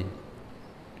 Bất nhị,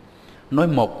 nói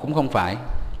một cũng không phải,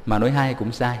 mà nói hai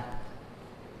cũng sai.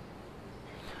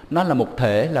 Nó là một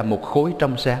thể, là một khối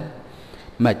trong sáng.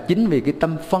 Mà chính vì cái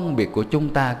tâm phân biệt của chúng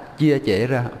ta chia chẻ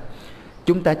ra,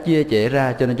 chúng ta chia chẻ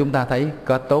ra cho nên chúng ta thấy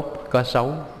có tốt, có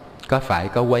xấu, có phải,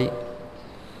 có quấy.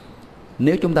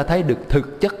 Nếu chúng ta thấy được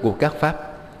thực chất của các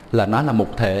pháp là nó là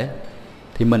một thể,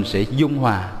 thì mình sẽ dung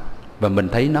hòa và mình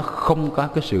thấy nó không có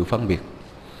cái sự phân biệt.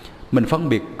 Mình phân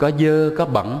biệt có dơ, có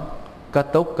bẩn, có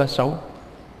tốt, có xấu.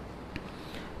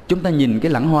 Chúng ta nhìn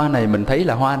cái lẵng hoa này mình thấy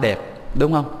là hoa đẹp,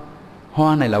 đúng không?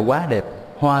 Hoa này là quá đẹp,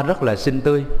 hoa rất là xinh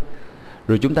tươi.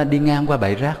 Rồi chúng ta đi ngang qua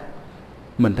bãi rác,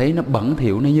 mình thấy nó bẩn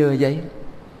thỉu, nó dơ giấy.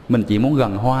 Mình chỉ muốn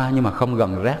gần hoa nhưng mà không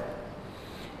gần rác.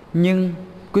 Nhưng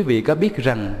quý vị có biết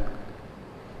rằng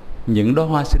những đóa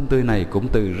hoa xinh tươi này cũng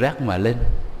từ rác mà lên.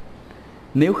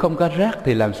 Nếu không có rác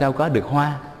thì làm sao có được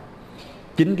hoa?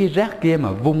 Chính cái rác kia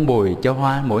mà vun bồi cho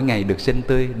hoa mỗi ngày được xinh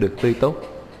tươi, được tươi tốt.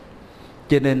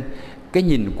 Cho nên Cái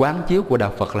nhìn quán chiếu của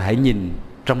Đạo Phật là hãy nhìn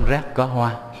trong rác có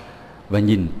hoa, và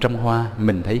nhìn trong hoa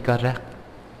mình thấy có rác.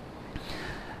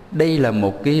 Đây là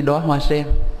một cái đóa hoa sen.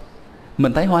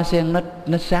 Mình thấy hoa sen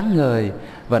nó sáng ngời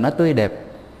và nó tươi đẹp.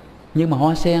 Nhưng mà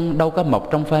hoa sen đâu có mọc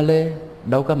trong pha lê,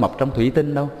 đâu có mọc trong thủy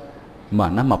tinh đâu, mà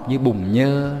nó mọc như bùn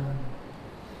nhơ.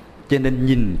 Cho nên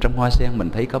nhìn trong hoa sen mình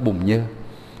thấy có bùn nhơ,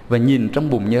 và nhìn trong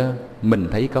bùn nhơ mình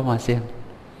thấy có hoa sen.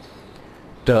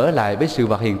 Trở lại với sự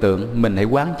vật hiện tượng, mình hãy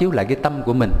quán chiếu lại cái tâm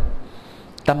của mình.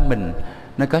 Tâm mình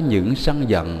nó có những sân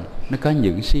giận, nó có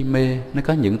những si mê, nó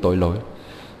có những tội lỗi,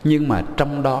 nhưng mà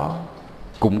trong đó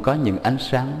cũng có những ánh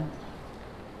sáng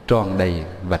tròn đầy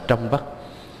và trong vắt.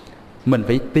 Mình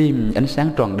phải tìm ánh sáng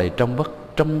tròn đầy trong vắt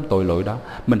trong tội lỗi đó.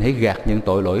 Mình hãy gạt những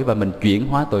tội lỗi và mình chuyển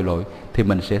hóa tội lỗi, thì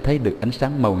mình sẽ thấy được ánh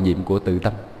sáng màu nhiệm của tự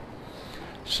tâm.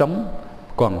 Sống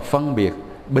còn phân biệt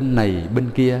bên này bên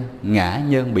kia, ngã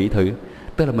nhân bỉ thử,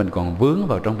 tức là mình còn vướng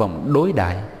vào trong vòng đối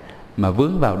đại. Mà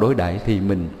vướng vào đối đại thì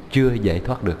mình chưa giải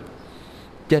thoát được.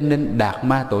 Cho nên Đạt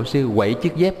Ma Tổ sư quẩy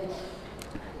chiếc dép,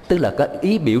 tức là có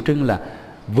ý biểu trưng là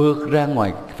vượt ra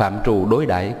ngoài phạm trù đối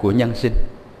đãi của nhân sinh.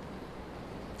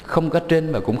 Không có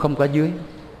trên và cũng không có dưới.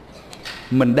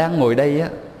 Mình đang ngồi đây á,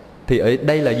 thì ở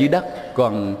đây là dưới đất,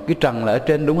 còn cái trần là ở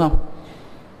trên, đúng không?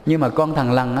 Nhưng mà con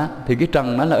thằng lằn á, thì cái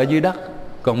trần nó là ở dưới đất,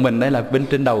 còn mình đây là bên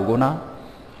trên đầu của nó.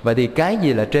 Vậy thì cái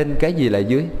gì là trên, cái gì là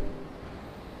dưới?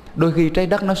 Đôi khi trái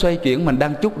đất nó xoay chuyển, mình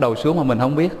đang chúc đầu xuống mà mình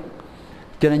không biết.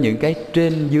 Cho nên những cái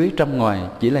trên dưới trong ngoài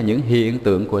chỉ là những hiện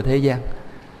tượng của thế gian.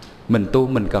 Mình tu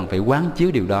mình cần phải quán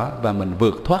chiếu điều đó, và mình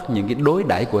vượt thoát những cái đối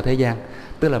đãi của thế gian.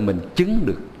 Tức là mình chứng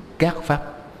được các pháp,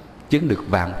 chứng được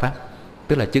vạn pháp,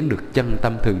 tức là chứng được chân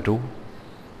tâm thường trú.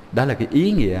 Đó là cái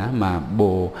ý nghĩa mà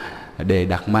Bồ Đề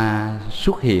Đạt Ma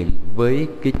xuất hiện với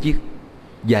cái chiếc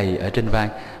giày ở trên vai,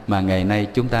 mà ngày nay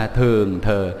chúng ta thường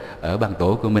thờ ở bàn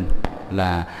tổ của mình.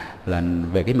 Là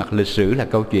về cái mặt lịch sử là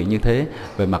câu chuyện như thế,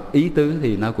 về mặt ý tứ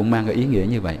thì nó cũng mang cái ý nghĩa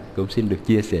như vậy. Cũng xin được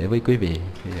chia sẻ với quý vị.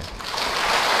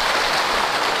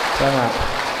 Vâng ạ.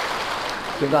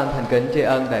 Chúng con thành kính tri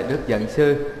ân Đại Đức Giảng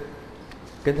Sư.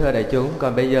 Kính thưa đại chúng,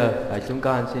 còn bây giờ chúng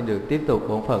con xin được tiếp tục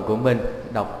bổn phận của mình,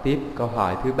 đọc tiếp câu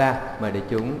hỏi thứ 3, mời đại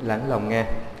chúng lắng lòng nghe.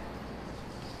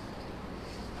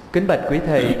 Kính bạch quý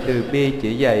thầy từ bi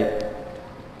chỉ dạy,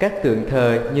 các tượng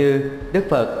thờ như Đức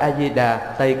Phật A Di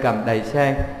Đà tay cầm đầy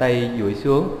sen, tay duỗi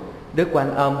xuống; Đức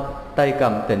Quan Âm tay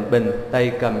cầm tịnh bình,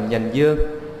 tay cầm nhành dương;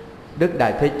 Đức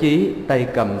Đại Thế Chí tay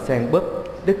cầm sen búp;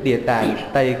 Đức Địa Tạng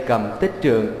tay cầm tích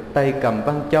trượng, tay cầm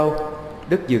văn châu;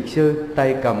 Đức Dược Sư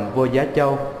tay cầm vô giá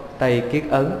châu, tay kiết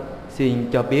ấn.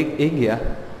 Xin cho biết ý nghĩa.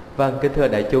 Vâng, kính thưa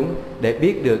đại chúng, để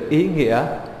biết được ý nghĩa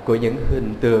của những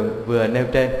hình tượng vừa nêu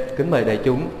trên, kính mời đại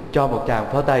chúng cho một tràng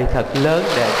pháo tay thật lớn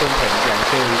để tôn thịnh Giảng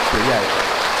Sư chỉ dạy.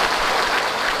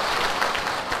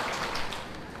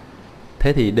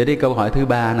 Thế thì đến cái câu hỏi thứ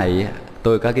 3 này,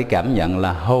 tôi có cái cảm nhận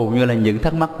là hầu như là những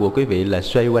thắc mắc của quý vị là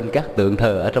xoay quanh các tượng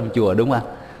thờ ở trong chùa, đúng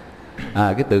không?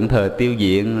 Cái tượng thờ tiêu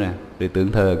diện, rồi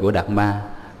tượng thờ của Đạt Ma,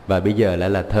 và bây giờ lại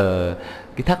là thờ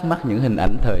cái thắc mắc những hình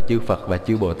ảnh thờ chư Phật và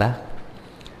chư Bồ Tát.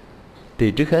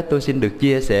 Thì trước hết tôi xin được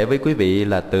chia sẻ với quý vị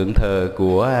là tượng thờ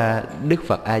của Đức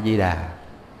Phật A Di Đà.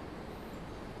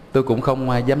 Tôi cũng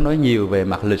không dám nói nhiều về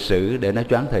mặt lịch sử để nó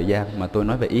choáng thời gian, mà tôi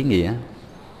nói về ý nghĩa.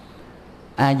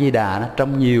 A Di Đà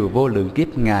trong nhiều vô lượng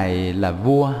kiếp Ngài là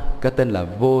vua, có tên là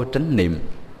Vô Chánh Niệm.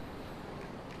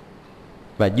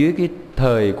 Và dưới cái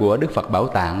thời của Đức Phật Bảo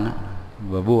Tạng,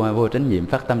 và vua Vô Chánh Niệm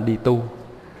phát tâm đi tu,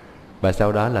 và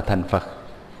sau đó là thành Phật.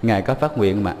 Ngài có phát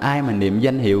nguyện mà ai mà niệm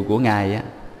danh hiệu của Ngài á,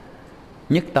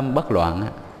 nhất tâm bất loạn á,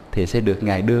 thì sẽ được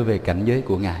Ngài đưa về cảnh giới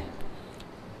của Ngài.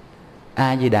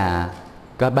 A Di Đà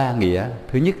có 3 nghĩa.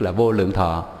 Thứ nhất là vô lượng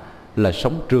thọ, là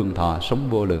sống trường thọ, sống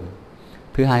vô lượng.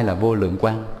 Thứ hai là vô lượng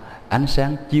quang, ánh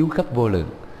sáng chiếu khắp vô lượng.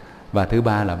 Và thứ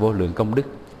ba là vô lượng công đức.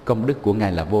 Công đức của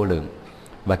Ngài là vô lượng.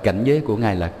 Và cảnh giới của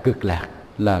Ngài là cực lạc.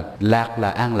 Là lạc là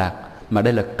an lạc, mà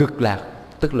đây là cực lạc,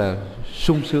 tức là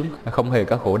sung sướng, không hề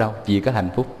có khổ đau, chỉ có hạnh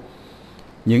phúc.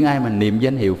 Những ai mà niệm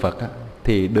danh hiệu Phật á,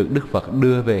 thì được Đức Phật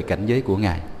đưa về cảnh giới của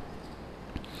Ngài.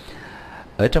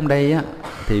 Ở trong đây á,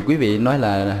 thì quý vị nói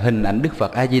là hình ảnh Đức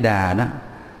Phật A Di Đà đó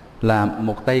là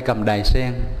một tay cầm đài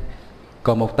sen,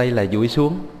 còn một tay là duỗi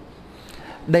xuống.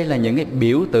 Đây là những cái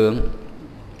biểu tượng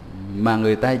mà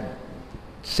người ta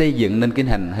xây dựng nên cái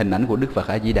hình ảnh của Đức Phật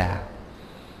A Di Đà.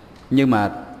 Nhưng mà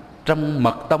trong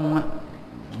mật tông á,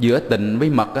 giữa tịnh với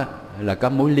mật á, là có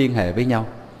mối liên hệ với nhau.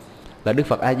 Là Đức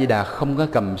Phật A Di Đà không có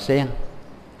cầm sen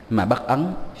mà bắt ấn.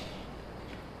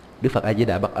 Đức Phật A Di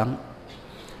Đà bắt ấn.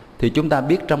 Thì chúng ta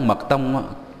biết trong mật tông á,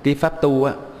 cái pháp tu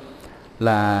á,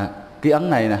 là cái ấn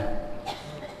này nè,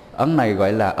 ấn này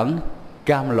gọi là ấn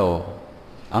cam lồ.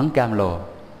 Ấn cam lồ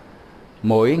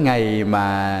Mỗi ngày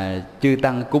mà chư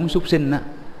tăng cúng súc sinh á,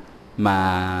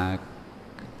 mà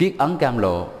kiết ấn cam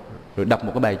lộ, rồi đọc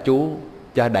một cái bài chú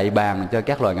cho đậy bàn cho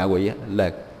các loài ngạ quỷ á,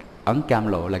 là ấn cam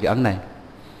lộ, là cái ấn này.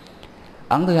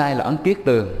 Ấn thứ hai là ấn kiết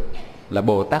tường, là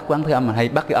Bồ Tát Quán Thế Âm hay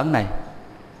bắt cái ấn này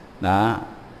đó.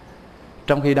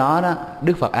 Trong khi đó đó,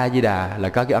 Đức Phật A Di Đà là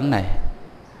có cái ấn này.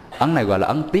 Ấn này gọi là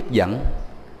ấn tiếp dẫn,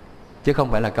 chứ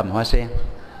không phải là cầm hoa sen.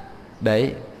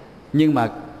 Đấy, nhưng mà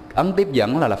ấn tiếp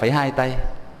dẫn là phải hai tay.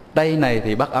 Tay này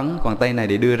thì bắt ấn, còn tay này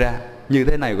thì đưa ra. Như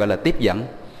thế này gọi là tiếp dẫn.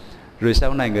 Rồi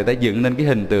sau này người ta dựng nên cái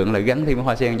hình tượng là gắn thêm cái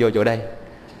hoa sen vô chỗ đây.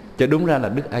 Chứ đúng ra là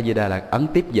Đức A Di Đà là ấn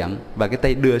tiếp dẫn, và cái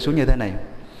tay đưa xuống như thế này.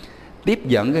 Tiếp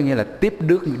dẫn có nghĩa là tiếp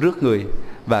rước người,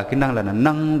 và cái năng là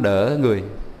nâng đỡ người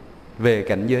về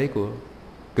cảnh giới của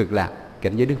cực lạc,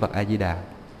 cảnh giới Đức Phật A Di Đà.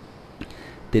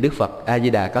 Thì Đức Phật A Di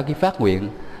Đà có cái phát nguyện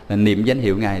là niệm danh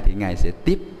hiệu Ngài thì Ngài sẽ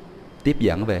tiếp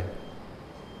dẫn về.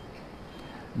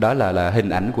 Đó là hình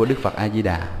ảnh của Đức Phật A Di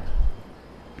Đà.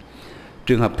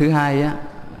 Trường hợp thứ hai á,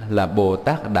 là Bồ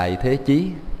Tát Đại Thế Chí.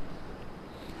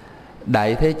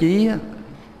 Đại Thế Chí á,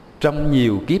 trong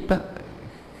nhiều kiếp á,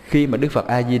 khi mà Đức Phật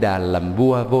A Di Đà làm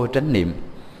vua vô tránh niệm,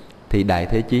 thì Đại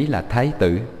Thế Chí là thái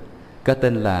tử, có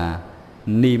tên là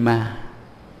Nima.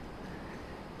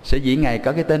 Sở dĩ Ngài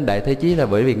có cái tên Đại Thế Chí là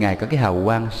bởi vì Ngài có cái hào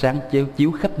quang sáng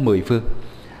chiếu khắp mười phương,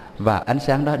 và ánh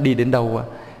sáng đó đi đến đâu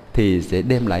thì sẽ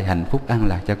đem lại hạnh phúc an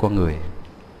lạc cho con người.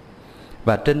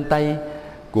 Và trên tay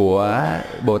của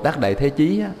Bồ Tát Đại Thế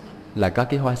Chí là có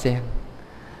cái hoa sen.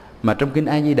 Mà trong kinh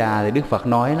A Di Đà thì Đức Phật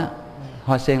nói đó,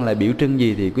 hoa sen là biểu trưng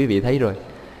gì thì quý vị thấy rồi.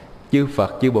 Chư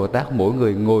Phật, chư Bồ Tát mỗi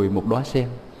người ngồi một đóa sen.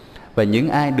 Và những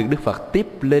ai được Đức Phật tiếp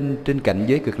lên trên cảnh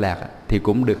giới cực lạc thì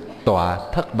cũng được tọa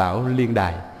thất bảo liên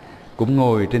đài, cũng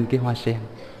ngồi trên cái hoa sen.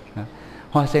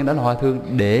 Hoa sen đó là hoa thương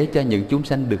để cho những chúng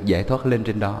sanh được giải thoát lên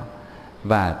trên đó.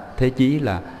 Và Thế Chí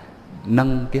là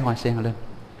nâng cái hoa sen lên.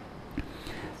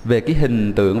 Về cái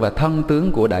hình tượng và thân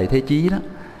tướng của Đại Thế Chí đó,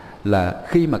 là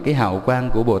khi mà cái hào quang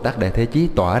của Bồ Tát Đại Thế Chí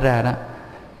tỏa ra đó,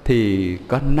 thì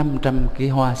có 500 cái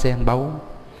hoa sen báu.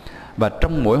 Và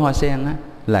trong mỗi hoa sen á,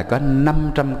 là có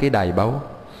 500 cái đài báu.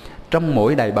 Trong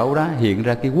mỗi đài báu đó hiện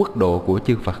ra cái quốc độ của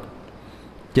chư Phật.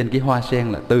 Trên cái hoa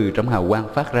sen là từ trong hào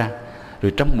quang phát ra.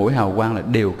 Rồi trong mỗi hào quang là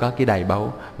đều có cái đài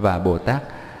báu. Và Bồ Tát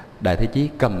Đại Thế Chí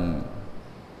cầm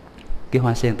cái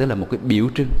hoa sen, tức là một cái biểu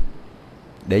trưng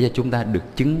để cho chúng ta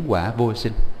được chứng quả vô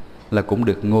sinh, là cũng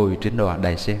được ngồi trên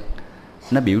đài sen.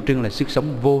 Nó biểu trưng là sức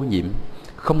sống vô nhiễm,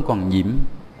 không còn nhiễm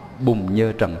bùn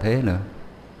nhơ trần thế nữa.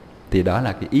 Thì đó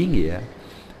là cái ý nghĩa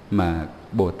mà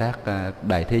Bồ Tát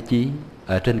Đại Thế Chí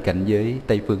ở trên cảnh giới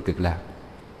Tây Phương Cực Lạc.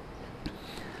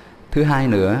 Thứ hai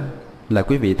nữa là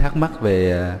quý vị thắc mắc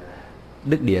về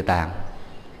Đức Địa Tạng.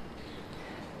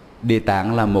 Địa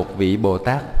Tạng là một vị Bồ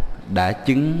Tát đã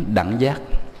chứng đẳng giác,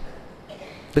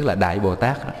 tức là Đại Bồ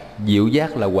Tát. Diệu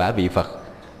giác là quả vị Phật,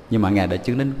 nhưng mà Ngài đã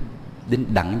chứng đến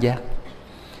đẳng giác.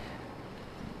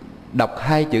 Đọc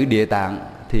hai chữ Địa Tạng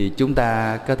thì chúng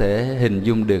ta có thể hình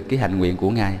dung được cái hạnh nguyện của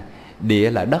Ngài.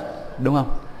 Địa là đất, đúng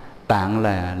không? Tạng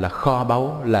là kho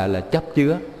báu, là chấp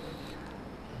chứa,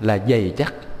 là dày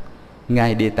chắc.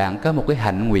 Ngài Địa Tạng có một cái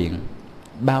hạnh nguyện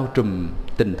bao trùm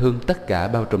tình thương tất cả,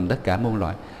 bao trùm tất cả muôn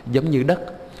loài. Giống như đất.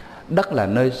 Đất là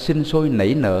nơi sinh sôi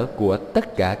nảy nở của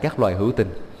tất cả các loài hữu tình.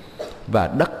 Và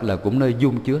đất là cũng nơi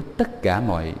dung chứa tất cả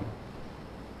mọi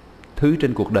thứ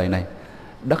trên cuộc đời này.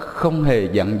 Đất không hề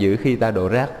giận dữ khi ta đổ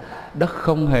rác. Đất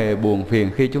không hề buồn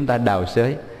phiền khi chúng ta đào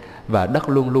xới. Và đất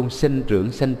luôn luôn sanh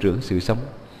trưởng sự sống.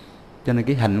 Cho nên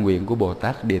cái hạnh nguyện của Bồ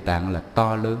Tát Địa Tạng là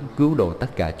to lớn, cứu độ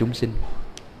tất cả chúng sinh.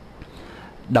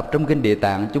 Đọc trong kinh Địa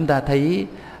Tạng chúng ta thấy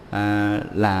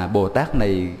là Bồ Tát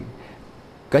này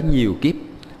có nhiều kiếp.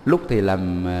 Lúc thì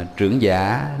làm trưởng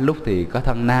giả, lúc thì có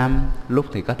thân nam, lúc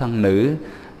thì có thân nữ,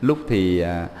 lúc thì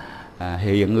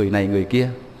hiện người này người kia.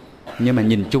 Nhưng mà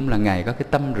nhìn chung là Ngài có cái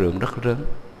tâm rlượng rất lớn.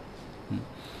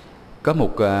 Có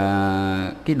một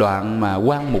cái đoạn mà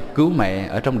Quan Mục cứu mẹ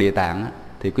ở trong Địa Tạng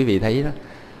thì quý vị thấy đó,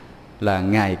 là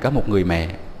Ngài có một người mẹ.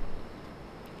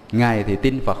 Ngài thì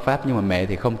tin Phật Pháp nhưng mà mẹ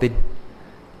thì không tin.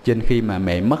 Trên khi mà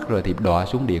mẹ mất rồi thì đọa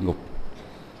xuống địa ngục.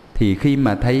 Thì khi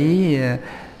mà thấy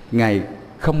Ngài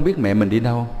không biết mẹ mình đi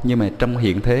đâu, nhưng mà trong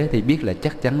hiện thế thì biết là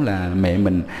chắc chắn là mẹ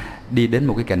mình đi đến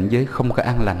một cái cảnh giới không có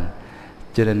an lành.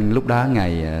 Cho nên lúc đó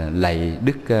Ngài lạy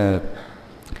Đức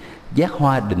Giác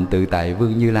Hoa Định Tự Tại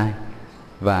Vương Như Lai,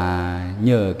 và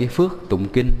nhờ cái phước tụng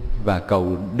kinh và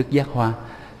cầu Đức Giác Hoa,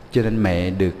 cho nên mẹ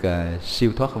được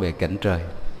siêu thoát về cảnh trời.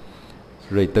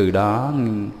 Rồi từ đó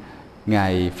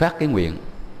Ngài phát cái nguyện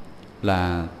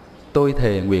là tôi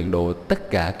thề nguyện độ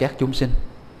tất cả các chúng sinh,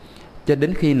 cho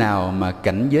đến khi nào mà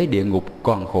cảnh giới địa ngục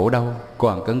còn khổ đau,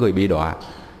 còn có người bị đọa,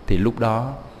 thì lúc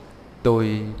đó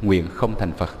tôi nguyện không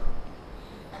thành Phật.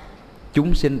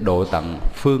 Chúng sinh độ tận,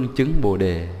 phương chứng Bồ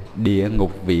Đề, địa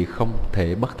ngục vị không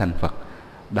thể bất thành Phật.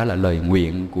 Đó là lời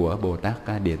nguyện của Bồ Tát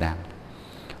Địa Tạng.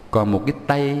 Còn một cái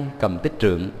tay cầm tích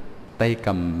trượng, tay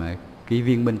cầm cái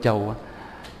viên Minh Châu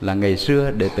là ngày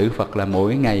xưa đệ tử Phật là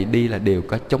mỗi ngày đi là đều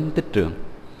có chống tích trượng,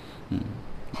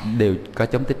 đều có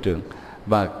chống tích trượng.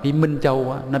 Và cái Minh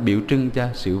Châu nó biểu trưng cho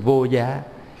sự vô giá,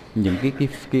 những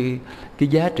cái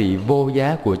giá trị vô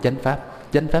giá của chánh pháp.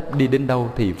 Chánh pháp đi đến đâu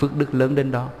thì phước đức lớn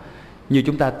đến đó. Như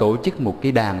chúng ta tổ chức một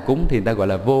cái đàn cúng thì người ta gọi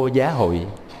là vô giá hội.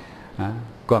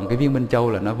 Còn cái viên Minh Châu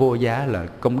là nó vô giá, là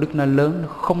công đức nó lớn, nó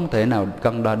không thể nào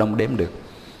cân đo đong đếm được.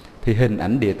 Thì hình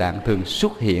ảnh Địa Tạng thường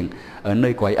xuất hiện ở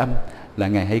nơi cõi âm, là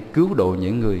Ngài hay cứu độ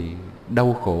những người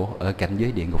đau khổ ở cảnh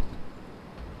giới địa ngục.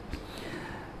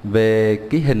 Về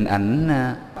cái hình ảnh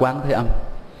Quán Thế Âm,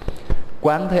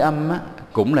 Quán Thế Âm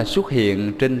cũng là xuất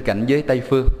hiện trên cảnh giới Tây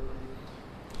Phương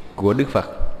của Đức Phật.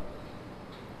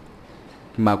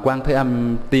 Mà Quán Thế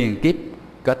Âm tiền kiếp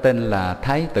có tên là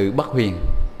Thái tử Bất Huyền,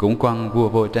 cũng con vua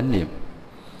vô chánh niệm.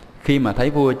 Khi mà thấy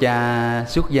vua cha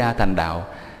xuất gia thành đạo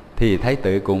thì Thái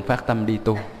tử cũng phát tâm đi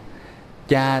tu.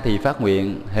 Cha thì phát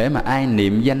nguyện hễ mà ai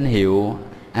niệm danh hiệu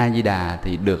A Di Đà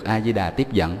thì được A Di Đà tiếp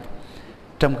dẫn.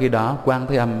 Trong khi đó Quán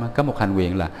Thế Âm có một hành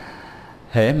nguyện là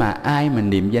hễ mà ai mà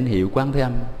niệm danh hiệu Quán Thế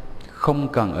Âm, không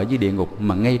cần ở dưới địa ngục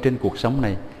mà ngay trên cuộc sống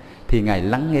này, thì Ngài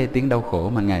lắng nghe tiếng đau khổ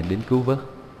mà Ngài đến cứu vớt.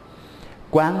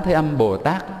 Quán Thế Âm Bồ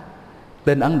Tát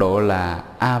tên Ấn Độ là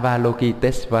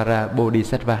Avalokitesvara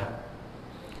Bodhisattva.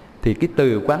 Thì cái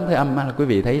từ Quán Thế Âm quý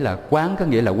vị thấy là quán có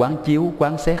nghĩa là quán chiếu,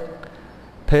 quán xét.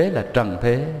 Thế là trần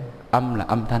thế, âm là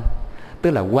âm thanh,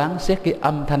 tức là quán xét cái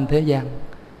âm thanh thế gian.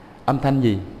 Âm thanh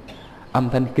gì? Âm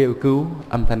thanh kêu cứu,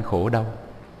 âm thanh khổ đau.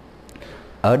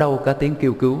 Ở đâu có tiếng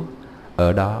kêu cứu,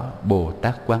 ở đó Bồ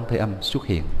Tát Quán Thế Âm xuất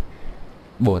hiện.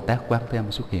 Bồ Tát Quán Thế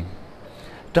Âm xuất hiện.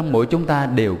 Trong mỗi chúng ta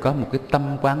đều có một cái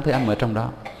tâm Quán Thế Âm ở trong đó.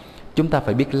 Chúng ta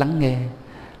phải biết lắng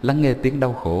nghe tiếng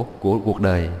đau khổ của cuộc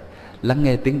đời, lắng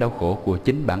nghe tiếng đau khổ của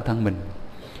chính bản thân mình.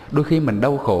 Đôi khi mình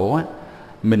đau khổ á,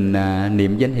 mình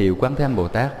niệm danh hiệu Quán Thế Âm Bồ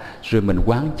Tát, rồi mình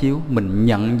quán chiếu, mình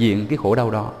nhận diện cái khổ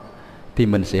đau đó, thì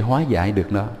mình sẽ hóa giải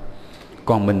được nó.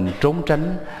 Còn mình trốn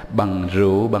tránh bằng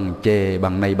rượu, bằng chè,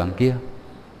 bằng này bằng kia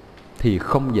thì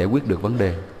không giải quyết được vấn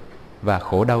đề, và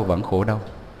khổ đau vẫn khổ đau.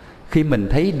 Khi mình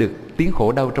thấy được tiếng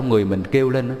khổ đau trong người mình kêu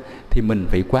lên thì mình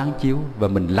phải quán chiếu và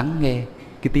mình lắng nghe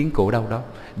cái tiếng khổ đau đó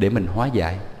để mình hóa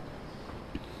giải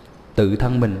tự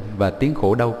thân mình và tiếng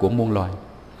khổ đau của muôn loài.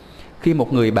 Khi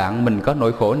một người bạn mình có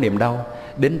nỗi khổ niềm đau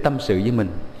đến tâm sự với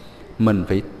mình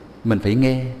phải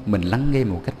nghe, mình lắng nghe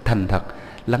một cách thành thật,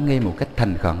 lắng nghe một cách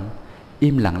thành khẩn,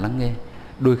 im lặng lắng nghe.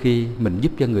 Đôi khi mình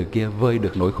giúp cho người kia vơi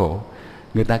được nỗi khổ,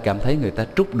 người ta cảm thấy người ta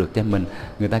trút được cho mình,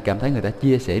 người ta cảm thấy người ta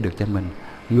chia sẻ được cho mình,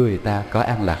 người ta có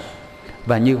an lạc,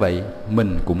 và như vậy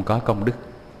mình cũng có công đức.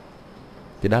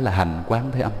 Thì đó là hành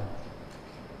Quán Thế Âm.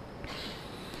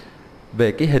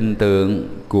 Về cái hình tượng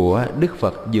của Đức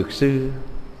Phật Dược Sư,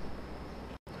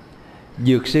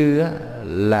 Dược Sư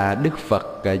là Đức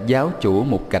Phật giáo chủ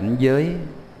một cảnh giới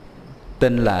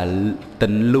tên là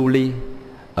Tịnh Lưu Ly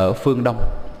ở phương Đông.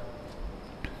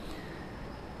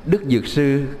 Đức Dược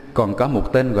Sư còn có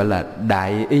một tên gọi là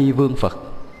Đại Y Vương Phật,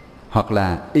 hoặc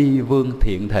là Y Vương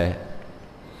Thiện Thệ.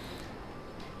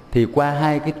 Thì qua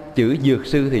hai cái chữ Dược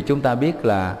Sư thì chúng ta biết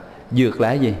là dược là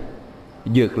cái gì?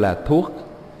 Dược là thuốc.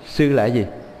 Sư là cái gì?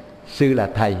 Sư là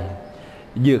thầy.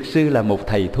 Dược Sư là một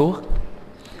thầy thuốc.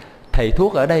 Thầy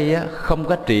thuốc ở đây không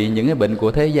có trị những cái bệnh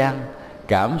của thế gian,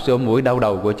 cảm sổ mũi đau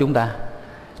đầu của chúng ta.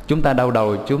 Chúng ta đau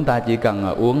đầu, chúng ta chỉ cần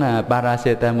uống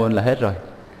paracetamol là hết rồi,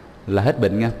 là hết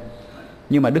bệnh nha.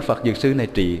 Nhưng mà Đức Phật Dược Sư này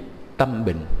trị tâm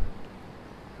bệnh.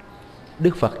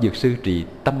 Đức Phật Dược Sư trị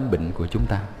tâm bệnh của chúng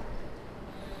ta.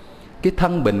 Cái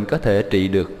thân bệnh có thể trị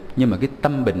được, nhưng mà cái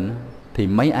tâm bệnh thì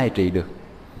mấy ai trị được.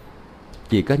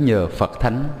 Chỉ có nhờ Phật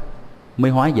Thánh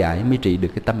mới hóa giải, mới trị được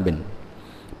cái tâm bệnh.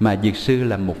 Mà Dược Sư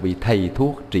là một vị thầy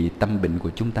thuốc trị tâm bệnh của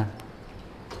chúng ta.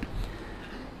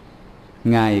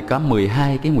 Ngài có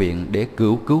 12 cái nguyện để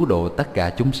cứu độ tất cả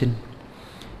chúng sinh.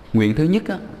 Nguyện thứ nhất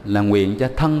là nguyện cho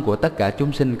thân của tất cả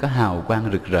chúng sinh có hào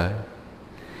quang rực rỡ.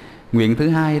 Nguyện thứ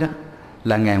hai đó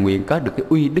là Ngài nguyện có được cái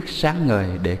uy đức sáng ngời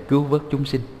để cứu vớt chúng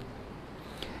sinh.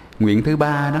 Nguyện thứ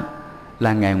ba đó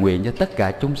là Ngài nguyện cho tất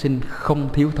cả chúng sinh không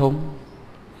thiếu thốn.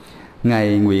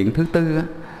 Ngài nguyện thứ tư đó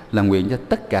là nguyện cho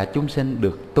tất cả chúng sinh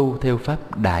được tu theo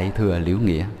pháp Đại Thừa Liễu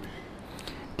Nghĩa.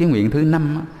 Cái nguyện thứ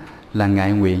năm đó là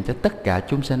Ngài nguyện cho tất cả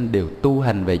chúng sinh đều tu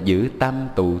hành về giữ tam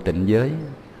tụ tịnh giới.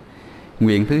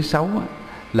 Nguyện thứ sáu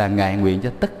là Ngài nguyện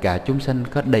cho tất cả chúng sinh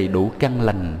có đầy đủ căn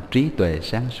lành, trí tuệ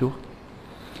sáng suốt.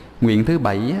 Nguyện thứ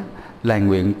bảy là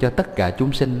nguyện cho tất cả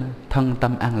chúng sinh thân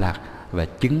tâm an lạc và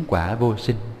chứng quả vô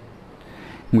sinh.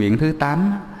 Nguyện thứ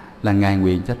 8 là Ngài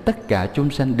nguyện cho tất cả chúng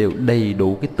sanh đều đầy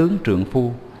đủ cái tướng trượng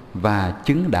phu và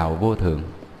chứng đạo vô thượng.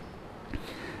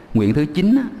 Nguyện thứ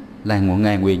 9 là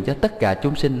Ngài nguyện cho tất cả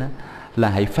chúng sinh là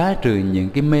hãy phá trừ những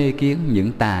cái mê kiến,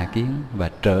 những tà kiến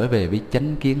và trở về với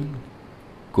chánh kiến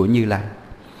của Như Lai.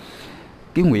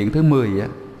 Cái nguyện thứ 10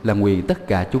 là nguyện tất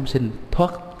cả chúng sinh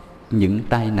thoát những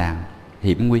tai nạn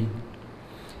hiểm nguy.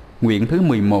 Nguyện thứ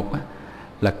 11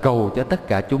 là cầu cho tất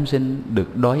cả chúng sinh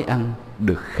được đói ăn,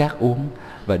 được khát uống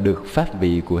và được pháp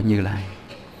vị của Như Lai.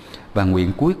 Và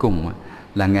nguyện cuối cùng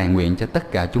là Ngài nguyện cho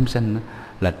tất cả chúng sinh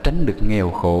là tránh được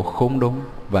nghèo khổ khốn đốn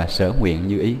và sở nguyện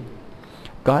như ý.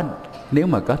 Nếu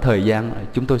mà có thời gian,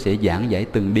 chúng tôi sẽ giảng giải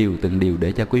từng điều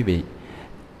để cho quý vị.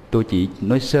 Tôi chỉ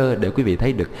nói sơ để quý vị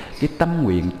thấy được cái tâm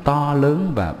nguyện to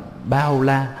lớn và bao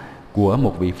la của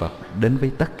một vị Phật đến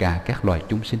với tất cả các loài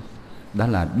chúng sinh. Đó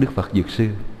là Đức Phật Dược Sư.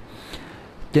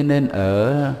 Cho nên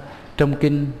ở trong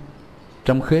kinh,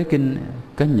 trong khế kinh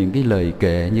có những cái lời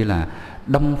kệ như là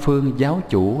Đông Phương Giáo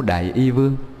Chủ Đại Y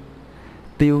Vương,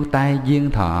 Tiêu Tai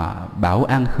Duyên Thọ Bảo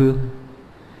An Khương,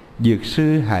 Dược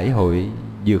Sư Hải Hội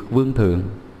Dược Vương Thượng,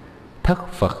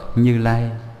 Thất Phật Như Lai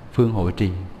Phương Hội Trì.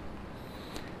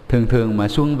 Thường mà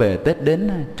xuân về Tết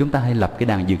đến, chúng ta hay lập cái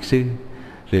đàn dược sư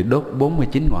rồi đốt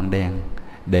 49 ngọn đèn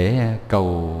để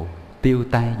cầu tiêu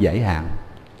tai giải hạn.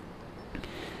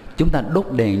 Chúng ta đốt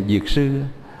đèn dược sư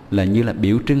là như là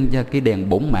biểu trưng cho cái đèn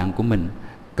bổn mạng của mình,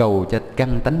 cầu cho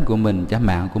căn tánh của mình, cho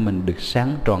mạng của mình được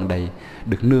sáng tròn đầy,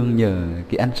 được nương nhờ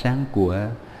cái ánh sáng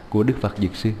của Đức Phật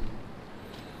Dược Sư.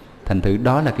 Thành thử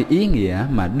đó là cái ý nghĩa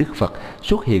mà Đức Phật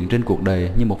xuất hiện trên cuộc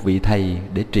đời như một vị thầy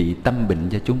để trị tâm bệnh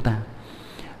cho chúng ta.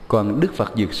 Còn Đức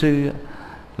Phật Dược Sư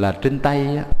là trên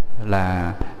tay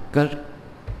là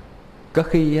có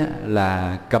khi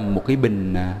là cầm một cái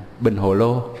bình hồ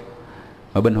lô.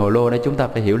 Mà bình hồ lô đây chúng ta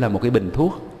phải hiểu là một cái bình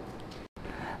thuốc.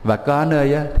 Và có nơi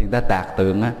thì người ta tạc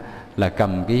tượng là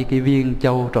cầm cái viên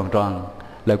châu tròn tròn.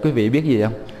 Là quý vị biết gì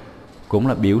không? Cũng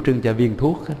là biểu trưng cho viên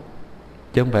thuốc,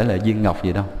 chứ không phải là viên ngọc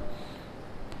gì đâu.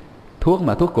 Thuốc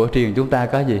mà thuốc cổ truyền chúng ta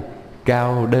có gì?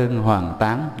 Cao đơn hoàng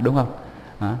tán, đúng không?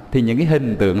 Thì những cái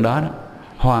hình tượng đó,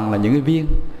 hoàng là những cái viên,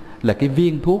 là cái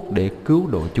viên thuốc để cứu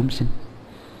độ chúng sinh.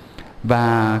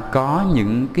 Và có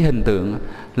những cái hình tượng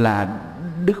là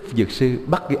Đức Dược Sư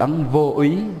bắt cái ấn vô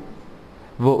úy.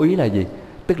 Vô úy là gì?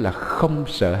 Tức là không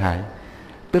sợ hãi.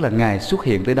 Tức là Ngài xuất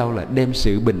hiện tới đâu là đem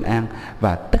sự bình an,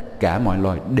 và tất cả mọi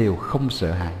loài đều không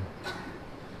sợ hãi.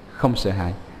 Không sợ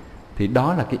hãi. Thì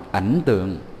đó là cái ảnh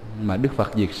tượng mà Đức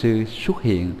Phật Dược Sư xuất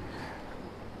hiện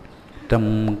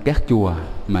trong các chùa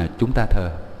mà chúng ta thờ.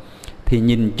 Thì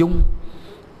nhìn chung,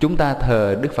 chúng ta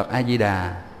thờ Đức Phật A Di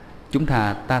Đà, chúng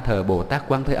ta thờ Bồ Tát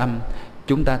Quán Thế Âm,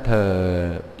 chúng ta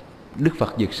thờ Đức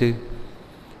Phật Dược Sư.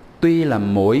 Tuy là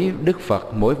mỗi Đức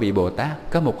Phật, mỗi vị Bồ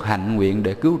Tát có một hạnh nguyện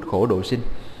để cứu khổ độ sinh,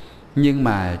 nhưng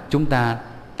mà chúng ta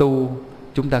tu,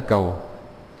 chúng ta cầu,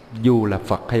 dù là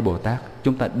Phật hay Bồ Tát,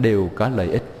 chúng ta đều có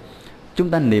lợi ích. Chúng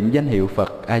ta niệm danh hiệu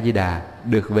Phật A Di Đà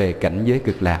được về cảnh giới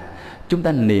cực lạc. Chúng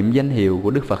ta niệm danh hiệu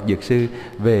của Đức Phật Dược Sư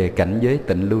về cảnh giới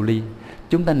tịnh lưu ly.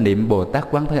 Chúng ta niệm Bồ Tát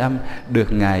Quán Thế Âm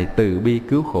được Ngài từ bi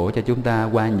cứu khổ cho chúng ta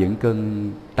qua những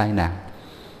cơn tai nạn.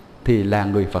 Thì là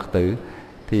người Phật tử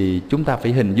thì chúng ta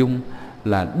phải hình dung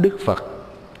là Đức Phật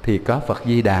thì có Phật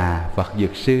Di Đà, Phật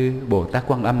Dược Sư, Bồ Tát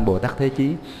Quan Âm, Bồ Tát Thế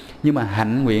Chí. Nhưng mà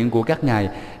hạnh nguyện của các Ngài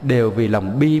đều vì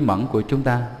lòng bi mẫn của chúng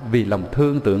ta, vì lòng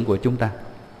thương tưởng của chúng ta.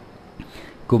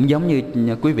 Cũng giống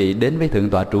như quý vị đến với Thượng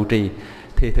tọa trụ trì,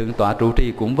 thì Thượng tọa trụ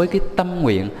trì cũng với cái tâm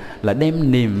nguyện là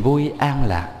đem niềm vui an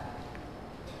lạc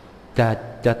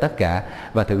cho tất cả.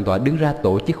 Và Thượng tọa đứng ra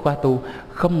tổ chức khóa tu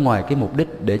không ngoài cái mục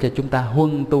đích để cho chúng ta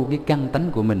huân tu cái căn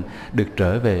tánh của mình được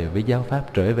trở về với giáo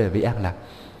pháp, trở về với an lạc.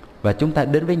 Và chúng ta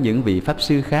đến với những vị Pháp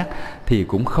Sư khác thì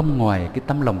cũng không ngoài cái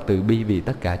tấm lòng từ bi vì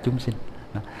tất cả chúng sinh.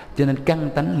 Cho nên căn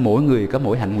tánh mỗi người có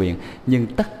mỗi hạnh nguyện, nhưng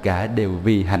tất cả đều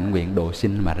vì hạnh nguyện độ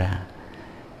sinh mà ra.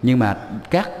 Nhưng mà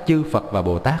các chư Phật và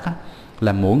Bồ Tát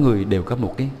là mỗi người đều có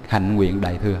một cái hạnh nguyện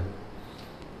đại thừa.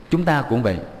 Chúng ta cũng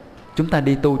vậy. Chúng ta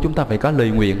đi tu chúng ta phải có lời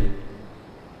nguyện.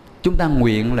 Chúng ta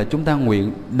nguyện là chúng ta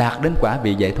nguyện đạt đến quả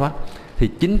vị giải thoát. Thì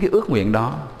chính cái ước nguyện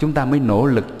đó chúng ta mới nỗ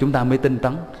lực, chúng ta mới tinh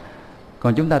tấn.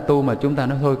 Còn chúng ta tu mà chúng ta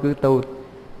nói thôi cứ tu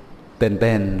tèn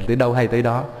tới đâu hay tới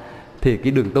đó, thì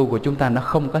cái đường tu của chúng ta nó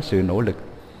không có sự nỗ lực.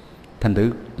 Thành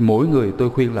thử mỗi người tôi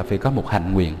khuyên là phải có một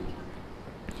hạnh nguyện.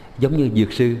 Giống như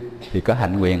Dược Sư thì có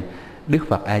hạnh nguyện, Đức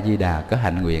Phật A Di Đà có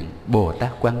hạnh nguyện, Bồ Tát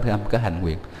Quán Thế Âm có hạnh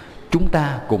nguyện. Chúng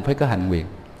ta cũng phải có hạnh nguyện,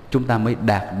 chúng ta mới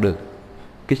đạt được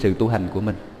cái sự tu hành của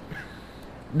mình.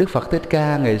 Đức Phật Thích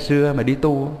Ca ngày xưa mà đi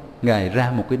tu, Ngài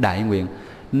ra một cái đại nguyện.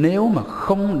 nếu mà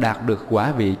không đạt được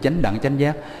quả vị chánh đẳng chánh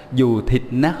giác, dù thịt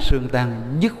nát xương tan,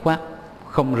 dứt khoát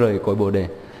không rời cội Bồ đề.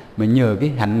 Mà nhờ cái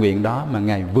hạnh nguyện đó mà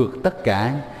Ngài vượt tất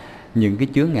cả những cái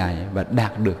chướng ngại và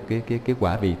đạt được cái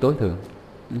quả vị tối thượng.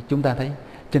 Chúng ta thấy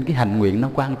trên cái hạnh nguyện nó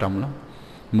quan trọng lắm.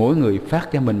 Mỗi người phát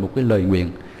cho mình một cái lời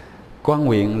nguyện. Con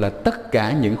nguyện là tất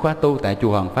cả những khóa tu tại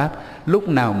chùa Hoằng Pháp, lúc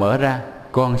nào mở ra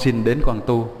con xin đến con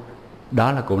tu.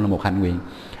 Đó là cũng là một hạnh nguyện.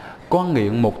 Con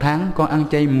nguyện một tháng con ăn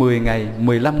chay 10 ngày,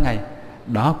 15 ngày,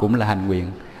 đó cũng là hạnh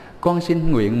nguyện. Con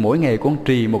xin nguyện mỗi ngày con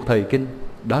trì một thời kinh,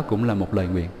 đó cũng là một lời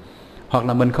nguyện. Hoặc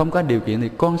là mình không có điều kiện thì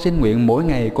con xin nguyện mỗi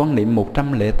ngày con niệm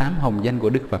 108 hồng danh của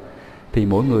Đức Phật. Thì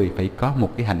mỗi người phải có một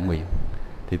cái hạnh nguyện.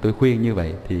 Thì tôi khuyên như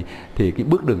vậy thì cái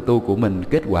bước đường tu của mình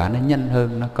kết quả nó nhanh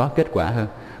hơn, nó có kết quả hơn.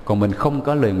 Còn mình không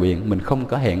có lời nguyện, mình không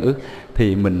có hẹn ước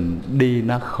thì mình đi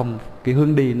nó không, cái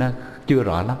hướng đi nó chưa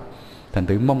rõ lắm. Thành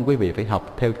thử mong quý vị phải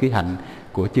học theo cái hạnh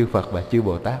của chư Phật và chư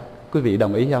Bồ Tát. Quý vị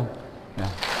đồng ý không?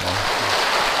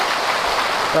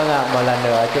 Vâng ạ, một lần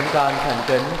nữa chúng con thành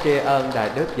kính tri ân Đại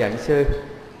Đức Giảng Sư.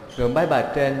 Ngưỡng bái bạch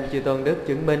trên chư tôn đức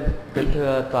chứng minh. Kính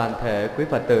thưa toàn thể quý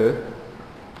Phật tử,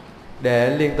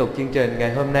 để liên tục chương trình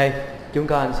ngày hôm nay, chúng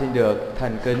con xin được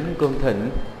thành kính cung thỉnh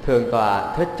Thượng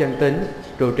tọa Thích Chân Tính,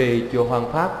 trụ trì chùa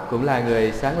Hoằng Pháp, cũng là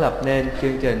người sáng lập nên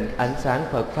chương trình Ánh Sáng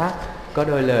Phật Pháp, có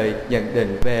đôi lời nhận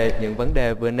định về những vấn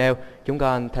đề vừa nêu. Chúng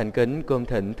con thành kính cung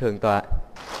thỉnh Thượng tọa.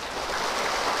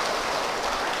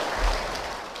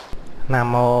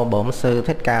 Nam mô Bổn Sư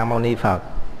Thích Ca Mâu Ni Phật.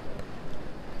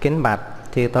 Kính bạch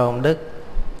chư tôn đức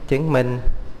chứng minh,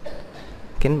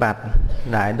 kính bạch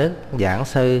Đại Đức Giảng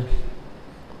Sư,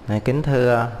 kính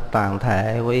thưa toàn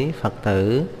thể quý Phật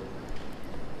tử.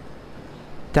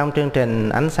 Trong chương trình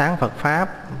Ánh Sáng Phật Pháp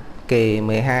kỳ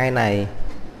 12 này,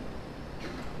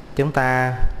 chúng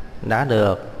ta đã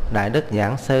được Đại Đức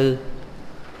Giảng Sư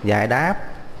giải đáp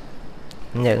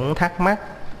những thắc mắc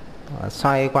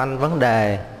xoay quanh vấn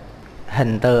đề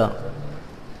hình tượng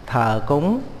thờ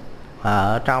cúng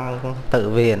ở trong tự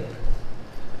viện.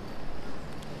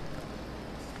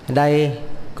 Đây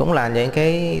cũng là những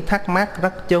cái thắc mắc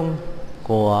rất chung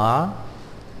của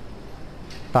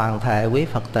toàn thể quý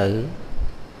Phật tử.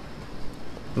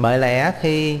 Bởi lẽ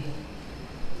khi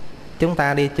chúng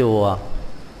ta đi chùa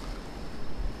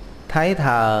thấy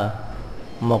thờ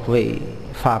một vị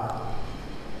Phật,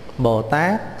 Bồ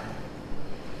Tát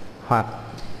hoặc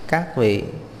các vị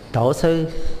tổ sư,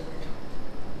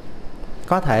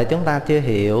 có thể chúng ta chưa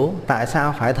hiểu tại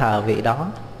sao phải thờ vị đó,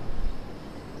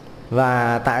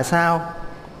 và tại sao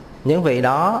những vị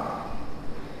đó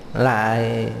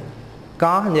lại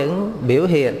có những biểu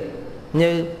hiện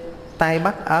như tay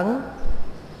bắt ấn,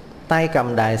 tay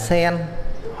cầm đài sen,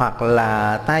 hoặc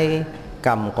là tay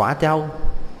cầm quả châu.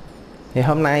 Thì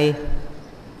hôm nay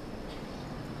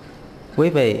quý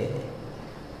vị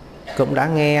cũng đã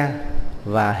nghe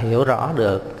và hiểu rõ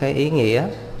được cái ý nghĩa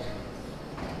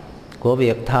của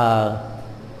việc thờ,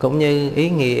 cũng như ý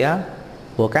nghĩa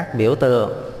của các biểu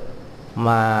tượng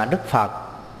mà Đức Phật,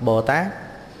 Bồ Tát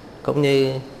cũng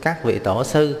như các vị tổ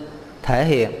sư thể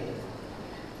hiện.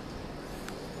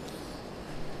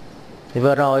 Thì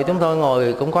vừa rồi chúng tôi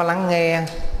ngồi cũng có lắng nghe,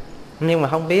 nhưng mà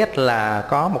không biết là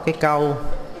có một cái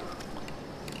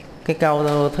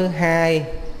câu thứ hai: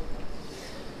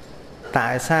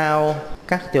 tại sao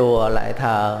các chùa lại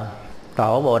thờ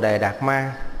tổ Bồ Đề Đạt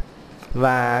Ma?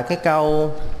 Và cái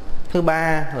câu thứ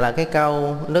ba là cái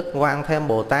câu Đức Quan Thêm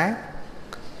Bồ Tát,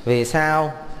 vì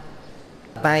sao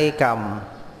tay cầm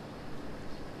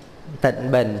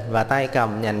Tịnh Bình và tay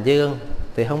cầm Nhành Dương?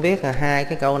 Thì không biết là hai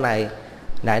cái câu này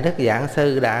Đại Đức Giảng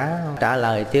Sư đã trả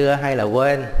lời chưa hay là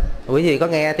quên? Quý vị có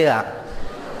nghe chưa ạ?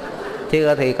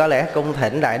 Chưa thì có lẽ cung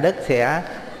thỉnh Đại Đức sẽ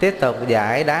tiếp tục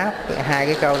giải đáp hai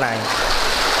cái câu này.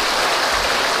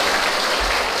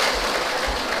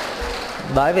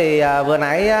 Bởi vì vừa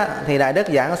nãy thì Đại Đức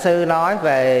Giảng Sư nói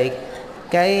về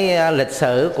cái lịch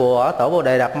sử của tổ Bồ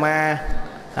Đề Đạt Ma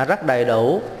rất đầy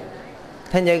đủ.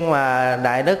 Thế nhưng mà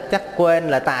Đại Đức chắc quên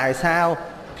là tại sao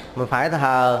mà phải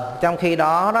thờ. Trong khi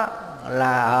đó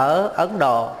là ở Ấn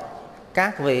Độ,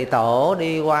 các vị tổ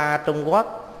đi qua Trung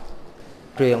Quốc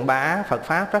truyền bá Phật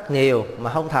Pháp rất nhiều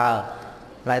mà không thờ,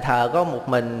 lại thờ có một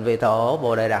mình vị tổ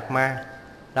Bồ Đề Đạt Ma.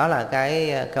 Đó là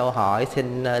cái câu hỏi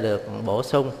xin được bổ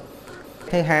sung.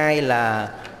 Thứ hai là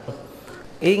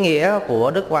ý nghĩa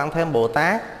của Đức Quan Thêm Bồ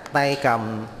Tát, tay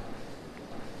cầm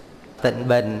Tịnh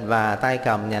Bình và tay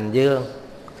cầm Nhành Dương.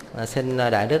 Xin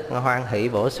Đại Đức hoan hỷ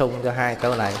bổ sung cho hai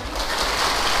câu này.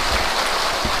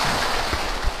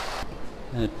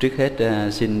 Trước hết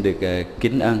xin được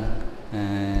kính ân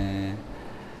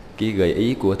cái gợi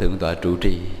ý của Thượng tọa trụ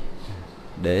trì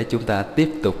để chúng ta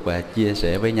tiếp tục và chia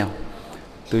sẻ với nhau.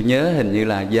 Tôi nhớ hình như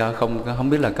là do không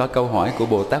biết là có câu hỏi của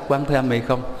Bồ Tát Quán Thế Âm hay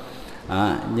không,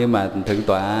 nhưng mà Thượng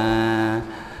tọa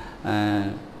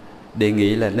đề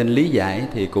nghị là nên lý giải,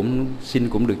 thì xin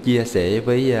được chia sẻ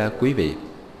với quý vị.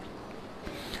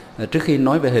 Trước khi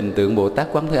nói về hình tượng Bồ Tát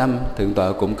Quán Thế Âm, Thượng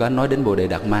tọa cũng có nói đến Bồ Đề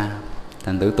Đạt Ma.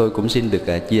 Thành thử tôi cũng xin được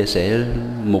chia sẻ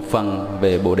một phần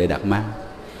về Bồ Đề Đạt Ma.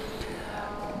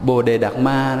 Bồ Đề Đạt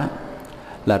Ma đó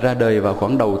là ra đời vào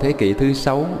khoảng đầu thế kỷ thứ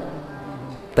 6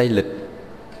 Tây Lịch,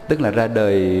 tức là ra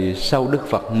đời sau Đức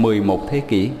Phật 11 thế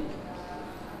kỷ.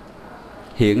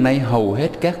 Hiện nay hầu hết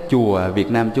các chùa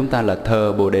Việt Nam chúng ta là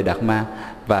thờ Bồ Đề Đạt Ma,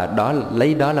 và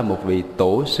lấy đó là một vị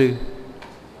tổ sư.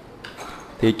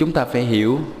 Thì chúng ta phải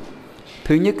hiểu,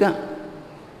 thứ nhất á,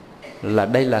 là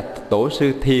đây là tổ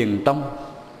sư thiền tông,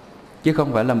 chứ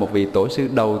không phải là một vị tổ sư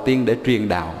đầu tiên để truyền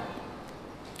đạo.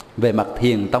 Về mặt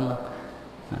thiền tông,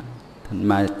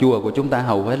 mà chùa của chúng ta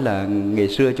hầu hết là ngày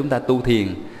xưa chúng ta tu thiền,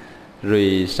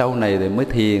 rồi sau này rồi mới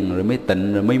thiền, rồi mới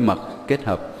tịnh, rồi mới mật kết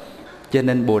hợp. Cho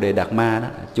nên Bồ Đề Đạt Ma đó,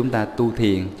 chúng ta tu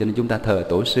thiền, cho nên chúng ta thờ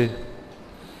tổ sư.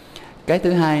 Cái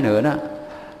thứ hai nữa đó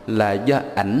là do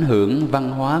ảnh hưởng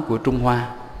văn hóa của Trung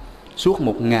Hoa suốt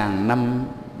 1000 năm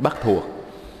Bắc thuộc,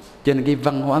 cho nên cái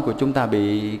văn hóa của chúng ta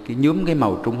bị nhuốm cái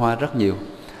màu Trung Hoa rất nhiều,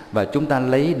 và chúng ta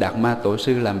lấy Đạt Ma tổ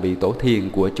sư làm vị tổ thiền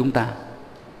của chúng ta.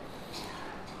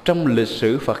 Trong lịch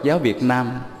sử Phật giáo Việt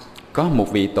Nam có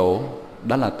một vị tổ,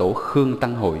 đó là tổ Khương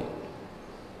Tăng Hội.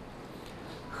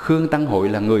 Khương Tăng Hội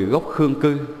là người gốc Khương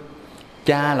cư,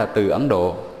 cha là từ Ấn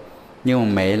Độ nhưng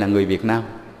mà mẹ là người Việt Nam.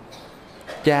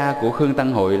 Cha của Khương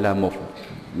Tăng Hội là một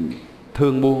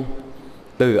thương buôn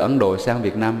từ Ấn Độ sang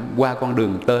Việt Nam qua con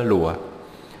đường tơ lụa,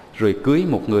 rồi cưới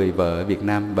một người vợ ở Việt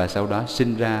Nam, và sau đó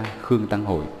sinh ra Khương Tăng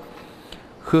Hội.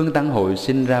 Khương Tăng Hội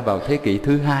sinh ra vào thế kỷ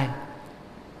thứ 2,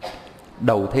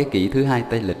 đầu thế kỷ thứ 2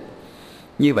 Tây Lịch.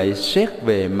 Như vậy xét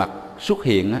về mặt xuất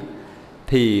hiện á,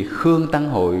 thì Khương Tăng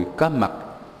Hội có mặt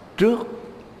trước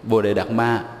Bồ Đề Đạt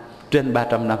Ma trên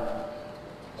 300 năm.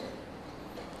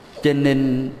 Cho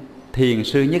nên Thiền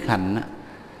sư Nhất Hạnh á,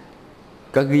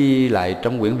 có ghi lại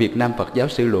trong quyển Việt Nam Phật giáo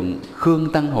Sử Luận,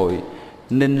 Khương Tăng Hội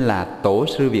nên là tổ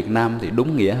sư Việt Nam thì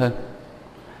đúng nghĩa hơn.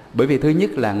 Bởi vì thứ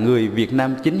nhất là người Việt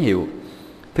Nam chính hiệu,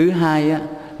 thứ hai á,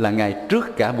 là Ngài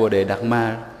trước cả Bồ Đề Đạt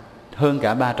Ma hơn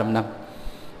cả 300 năm.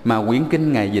 Mà quyển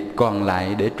kinh Ngài dịch còn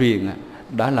lại để truyền á,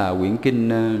 đó là quyển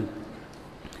kinh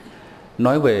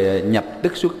nói về nhập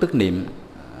tức xuất tức niệm,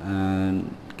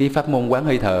 cái pháp môn quán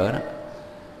hơi thở đó,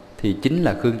 thì chính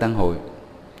là Khương Tăng Hội.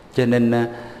 Cho nên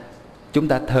chúng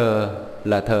ta thờ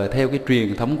là thờ theo cái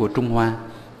truyền thống của Trung Hoa,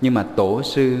 nhưng mà tổ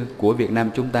sư của Việt Nam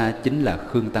chúng ta chính là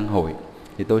Khương Tăng Hội.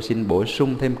 Thì tôi xin bổ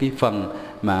sung thêm cái phần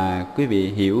mà quý vị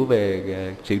hiểu về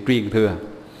sự truyền thừa.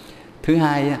 Thứ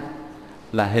hai á,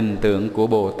 là hình tượng của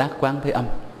Bồ Tát Quán Thế Âm.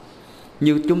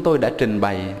 Như chúng tôi đã trình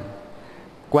bày,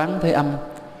 Quán Thế Âm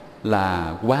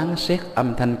là quán xét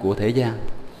âm thanh của thế gian.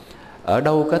 Ở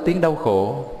đâu có tiếng đau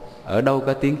khổ, ở đâu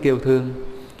có tiếng kêu thương,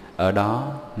 ở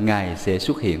đó Ngài sẽ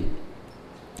xuất hiện.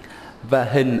 Và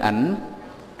hình ảnh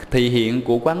thị hiện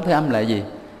của Quán Thế Âm là gì?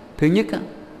 Thứ nhất á,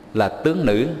 là tướng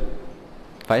nữ,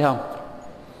 phải không?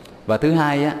 Và thứ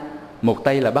hai á, một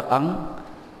tay là bắt ấn,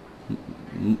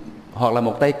 hoặc là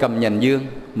một tay cầm nhành dương,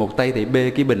 một tay thì bê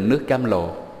cái bình nước cam lộ.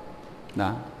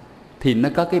 Đó. Thì nó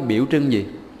có cái biểu trưng gì?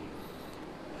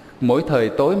 Mỗi thời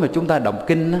tối mà chúng ta đọc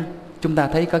kinh á, chúng ta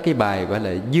thấy có cái bài gọi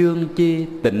là dương chi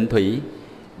tịnh thủy,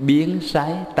 biến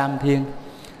sái tam thiên,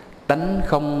 tánh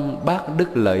không bát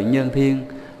đức lợi nhân thiên,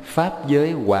 pháp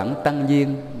giới quảng tăng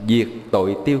duyên, diệt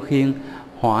tội tiêu khiên,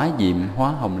 hỏa diệm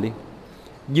hóa hồng liên.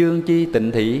 Dương chi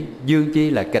tịnh thủy, dương chi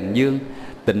là cành dương,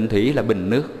 tịnh thủy là bình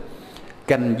nước.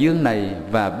 Cành dương này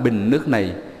và bình nước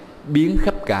này biến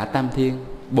khắp cả tam thiên.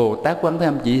 Bồ Tát Quán Thế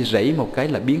Âm chỉ rảy một cái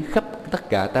là biến khắp tất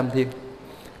cả tam thiên.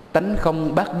 Tánh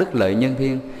không bát đức lợi nhân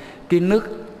thiên, cái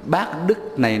nước bát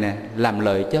đức này nè làm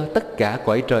lợi cho tất cả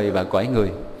cõi trời và cõi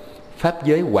người. Pháp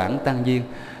giới quảng tăng duyên,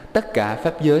 tất cả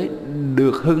pháp giới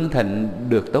được hưng thịnh,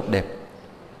 được tốt đẹp,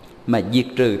 mà diệt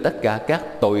trừ tất cả các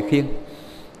tội khiên.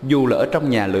 Dù là ở trong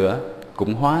nhà lửa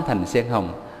cũng hóa thành sen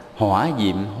hồng, hỏa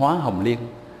diệm hóa hồng liên.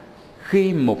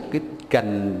 Khi một cái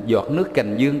cành giọt nước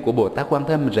cành dương của Bồ Tát Quán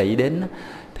Thế Âm rảy đến,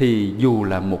 thì dù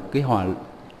là một cái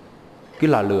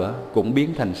lò lửa cũng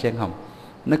biến thành sen hồng.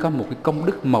 Nó có một cái công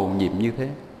đức màu nhiệm như thế.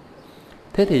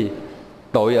 Thế thì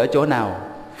tội ở chỗ nào,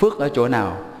 phước ở chỗ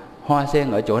nào, hoa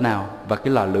sen ở chỗ nào, và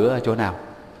cái lò lửa ở chỗ nào?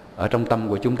 Ở trong tâm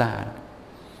của chúng ta.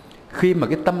 Khi mà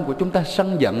cái tâm của chúng ta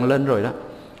sân giận lên rồi đó,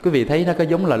 quý vị thấy nó có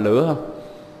giống là lửa không?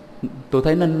 Tôi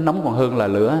thấy nó nóng còn hơn là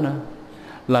lửa nữa.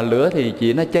 Là lửa thì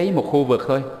chỉ nó cháy một khu vực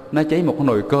thôi, nó cháy một cái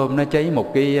nồi cơm, nó cháy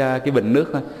một cái bình nước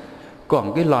thôi.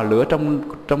 Còn cái lò lửa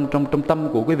trong tâm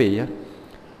của quý vị á,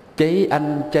 cháy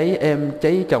anh, cháy em,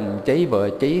 cháy chồng, cháy vợ,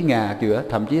 cháy nhà cửa,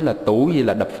 thậm chí là tủ gì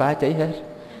là đập phá cháy hết.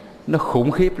 Nó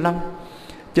khủng khiếp lắm.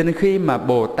 Cho nên khi mà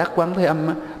Bồ Tát Quán Thế Âm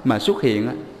mà xuất hiện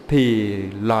thì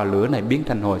lò lửa này biến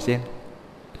thành hồ sen.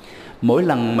 Mỗi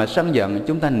lần mà sân giận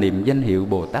chúng ta niệm danh hiệu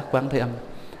Bồ Tát Quán Thế Âm,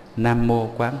 Nam Mô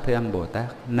Quán Thế Âm Bồ Tát,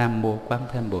 Nam Mô Quán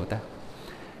Thế Âm Bồ Tát,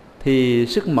 thì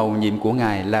sức mầu nhiệm của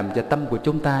Ngài làm cho tâm của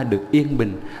chúng ta được yên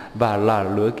bình, và lò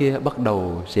lửa kia bắt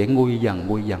đầu sẽ nguôi dần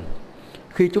nguôi dần.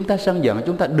 Khi chúng ta sân giận,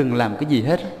 chúng ta đừng làm cái gì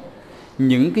hết.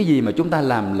 Những cái gì mà chúng ta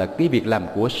làm là cái việc làm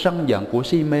của sân giận, của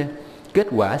si mê, kết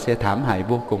quả sẽ thảm hại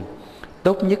vô cùng.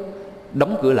 Tốt nhất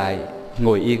đóng cửa lại,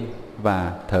 ngồi yên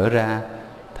và thở ra,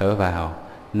 thở vào,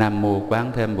 Nam Mô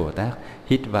Quán Thế Âm Bồ Tát,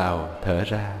 hít vào, thở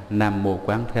ra, Nam Mô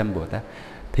Quán Thế Âm Bồ Tát,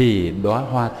 thì đóa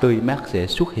hoa tươi mát sẽ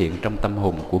xuất hiện trong tâm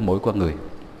hồn của mỗi con người.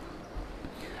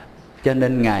 Cho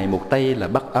nên Ngài một tay là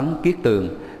bắt ấn kiết tường,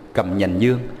 cầm nhành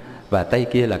dương, và tay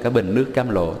kia là cái bình nước cam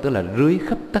lộ, tức là rưới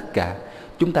khắp tất cả.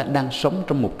 Chúng ta đang sống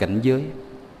trong một cảnh giới.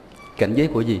 Cảnh giới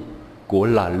của gì? Của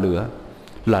lò lửa.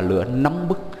 Lò lửa nóng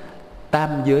bức, tam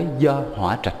giới do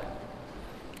hỏa trạch.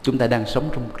 Chúng ta đang sống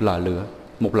trong lò lửa,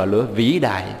 một lò lửa vĩ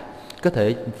đại, có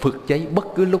thể phực cháy bất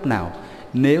cứ lúc nào.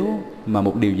 Nếu mà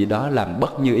một điều gì đó làm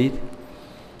bất như ý,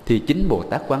 thì chính Bồ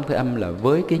Tát Quán Thế Âm là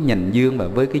với cái nhành dương và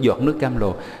với cái giọt nước cam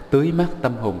lồ tưới mát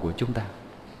tâm hồn của chúng ta.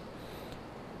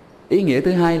 Ý nghĩa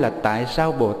thứ hai là tại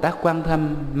sao Bồ Tát Quán Thế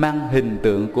Âm mang hình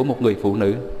tượng của một người phụ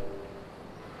nữ?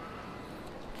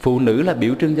 Phụ nữ là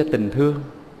biểu trưng cho tình thương,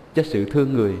 cho sự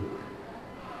thương người.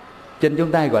 Trên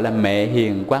chúng ta gọi là mẹ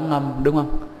hiền Quán Âm, đúng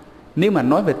không? Nếu mà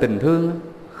nói về tình thương,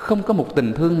 không có một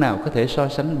tình thương nào có thể so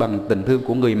sánh bằng tình thương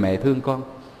của người mẹ thương con.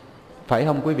 Phải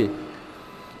không quý vị?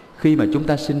 Khi mà chúng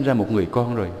ta sinh ra một người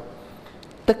con rồi,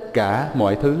 tất cả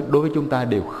mọi thứ đối với chúng ta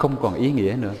đều không còn ý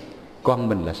nghĩa nữa. Con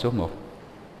mình là số một.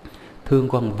 Thương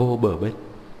con vô bờ bến.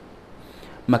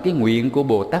 Mà cái nguyện của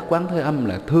Bồ Tát Quán Thế Âm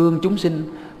là thương chúng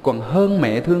sinh còn hơn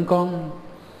mẹ thương con.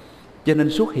 Cho nên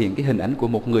xuất hiện cái hình ảnh của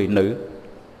một người nữ.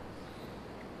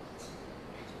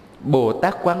 Bồ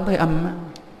Tát Quán Thế Âm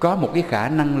có một cái khả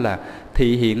năng là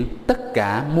thị hiện tất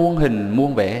cả muôn hình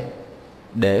muôn vẻ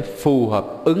để phù hợp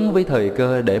ứng với thời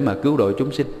cơ để mà cứu độ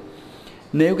chúng sinh.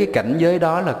 Nếu cái cảnh giới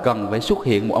đó là cần phải xuất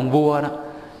hiện một ông vua đó,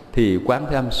 thì Quán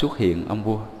Thế Âm xuất hiện ông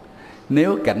vua.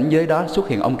 Nếu cảnh giới đó xuất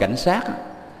hiện ông cảnh sát,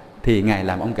 thì Ngài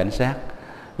làm ông cảnh sát.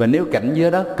 Và nếu cảnh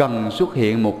giới đó cần xuất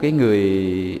hiện một cái người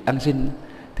ăn xin,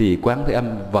 thì Quán Thế Âm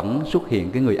vẫn xuất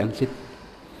hiện cái người ăn xin.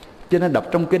 Cho nên đọc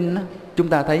trong kinh đó, chúng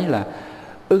ta thấy là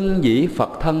ưng dĩ Phật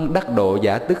thân đắc độ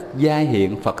giả tức giai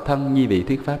hiện Phật thân nhi vị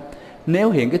thuyết pháp.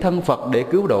 Nếu hiện cái thân Phật để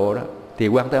cứu độ đó, thì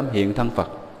Quán Thế Âm hiện thân Phật.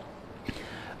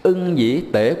 Ưng dĩ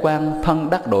tể quan thân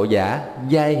đắc độ giả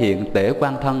giai hiện tể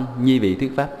quan thân nhi vị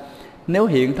thuyết pháp. Nếu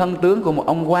hiện thân tướng của một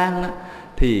ông quan đó,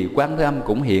 thì Quán Thế Âm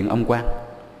cũng hiện ông quan.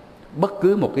 Bất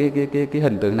cứ một cái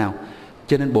hình tượng nào.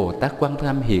 Cho nên Bồ Tát Quán Thế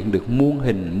Âm hiện được muôn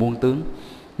hình muôn tướng.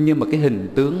 Nhưng mà cái hình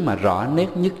tướng mà rõ nét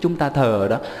nhất chúng ta thờ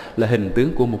đó là hình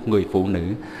tướng của một người phụ nữ,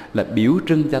 là biểu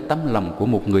trưng cho tấm lòng của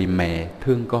một người mẹ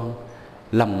thương con.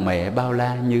 Lòng mẹ bao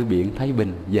la như biển Thái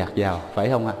Bình dạt dào, phải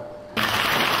không ạ?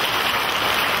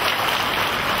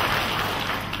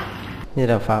 Như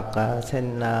là Phật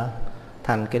xin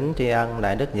thành kính tri ân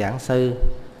Đại Đức Giảng Sư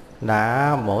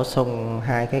đã bổ sung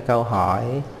hai cái câu hỏi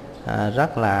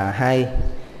rất là hay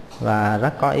và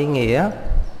rất có ý nghĩa.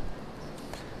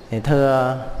 Thì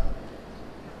thưa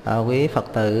quý Phật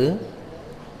tử,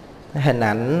 hình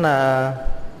ảnh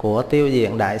của tiêu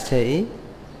diện đại sĩ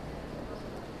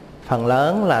phần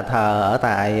lớn là thờ ở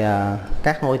tại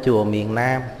các ngôi chùa miền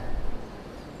Nam.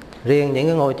 Riêng những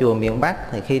cái ngôi chùa miền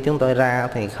Bắc thì khi chúng tôi ra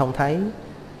thì không thấy,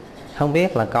 không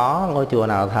biết là có ngôi chùa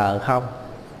nào thờ không,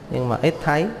 nhưng mà ít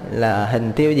thấy là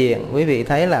hình tiêu diện. Quý vị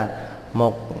thấy là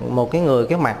một cái người,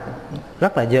 cái mặt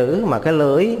rất là dữ, mà cái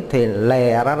lưỡi thì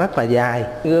lè ra rất là dài,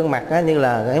 gương mặt như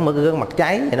là cái một gương mặt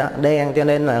cháy vậy đó, đen, cho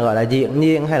nên là gọi là diện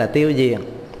nhiên hay là tiêu diện,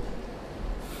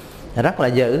 rất là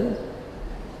dữ.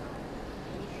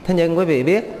 Thế nhưng quý vị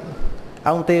biết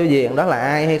ông tiêu diện đó là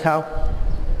ai hay không?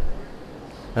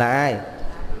 Là ai?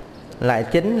 Lại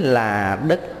chính là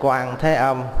Đức Quang Thế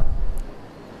Âm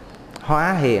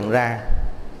hóa hiện ra.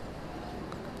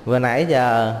 Vừa nãy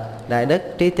giờ Đại Đức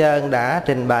Trí Chơn đã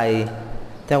trình bày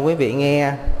cho quý vị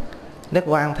nghe, Đức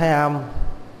Quang Thế Âm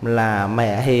là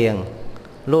mẹ hiền,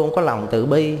 luôn có lòng từ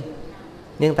bi.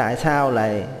 Nhưng tại sao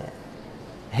lại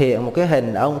hiện một cái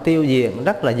hình ông tiêu diện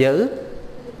rất là dữ?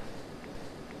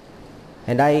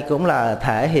 Thì đây cũng là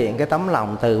thể hiện cái tấm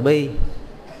lòng từ bi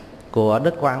của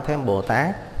Đức Quang Thế Âm Bồ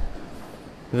Tát.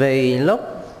 Vì lúc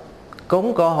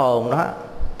cúng cô hồn đó,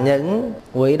 những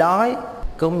quỷ đói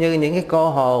cũng như những cái cô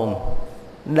hồn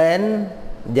đến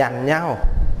giành nhau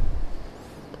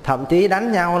thậm chí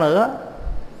đánh nhau nữa.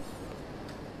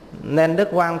 Nên Đức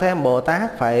Quan Thế Âm Bồ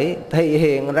Tát phải thị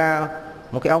hiện ra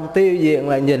một cái ông tiêu diện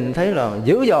là nhìn thấy là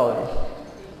dữ dội,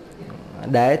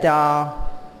 để cho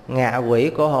ngạ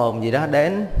quỷ cô hồn gì đó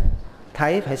đến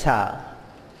thấy phải sợ,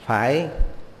 phải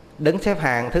đứng xếp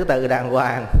hàng thứ tự đàng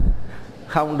hoàng,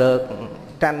 không được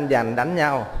tranh giành đánh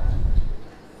nhau.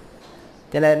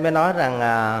 Cho nên mới nói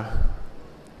rằng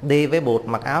đi với bụt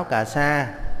mặc áo cà sa,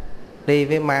 đi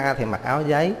với ma thì mặc áo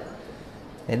giấy.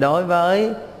 Thì đối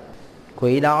với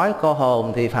quỷ đói cô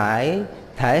hồn thì phải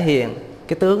thể hiện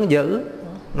cái tướng dữ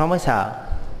nó mới sợ.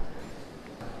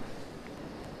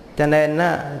 Cho nên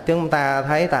chúng ta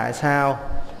thấy tại sao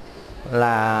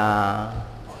là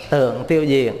tượng tiêu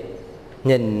diệt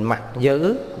nhìn mặt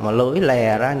dữ mà lưỡi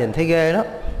lè ra nhìn thấy ghê lắm.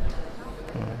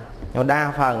 Nhưng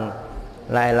đa phần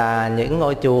lại là những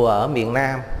ngôi chùa ở miền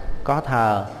Nam có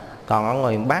thờ, còn ở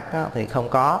ngoài miền Bắc thì không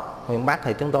có. Miền Bắc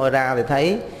thì chúng tôi ra thì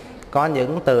thấy có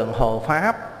những tượng hộ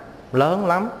pháp lớn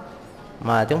lắm,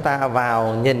 mà chúng ta vào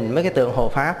nhìn mấy cái tượng hộ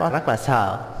pháp đó rất là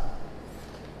sợ.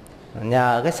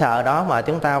 Nhờ cái sợ đó mà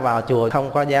chúng ta vào chùa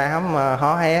không có dám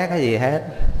hó hé cái gì hết.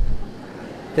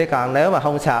 Chứ còn nếu mà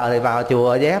không sợ thì vào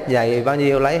chùa dép giày bao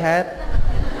nhiêu lấy hết.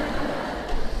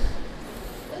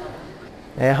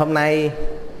 Thì hôm nay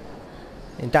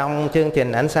trong chương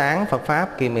trình Ánh Sáng Phật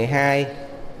Pháp kỳ 12,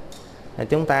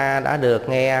 chúng ta đã được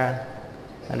nghe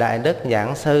Đại Đức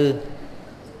Giảng Sư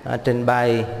trình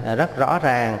bày rất rõ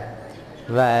ràng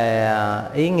về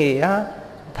ý nghĩa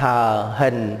thờ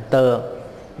hình tượng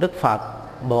Đức Phật,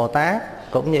 Bồ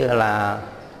Tát cũng như là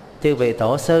chư vị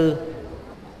tổ sư.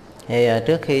 Thì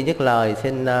trước khi dứt lời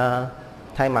xin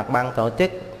thay mặt ban tổ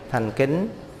chức thành kính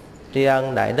tri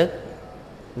ân Đại Đức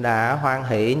đã hoan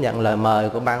hỷ nhận lời mời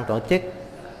của ban tổ chức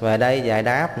về đây giải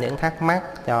đáp những thắc mắc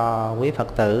cho quý Phật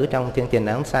tử trong chương trình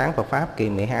Ánh Sáng Phật Pháp kỳ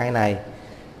 12 này.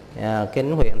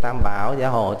 Kính nguyện Tam Bảo gia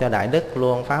hộ cho Đại Đức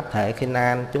luôn pháp thể khinh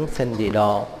an, chúng sinh dị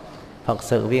độ, Phật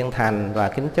sự viên thành, và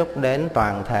kính chúc đến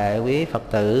toàn thể quý Phật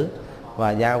tử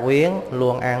và gia quyến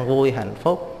luôn an vui hạnh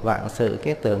phúc, vạn sự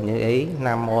kiết tường như ý.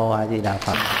 Nam mô A Di Đà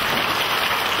Phật.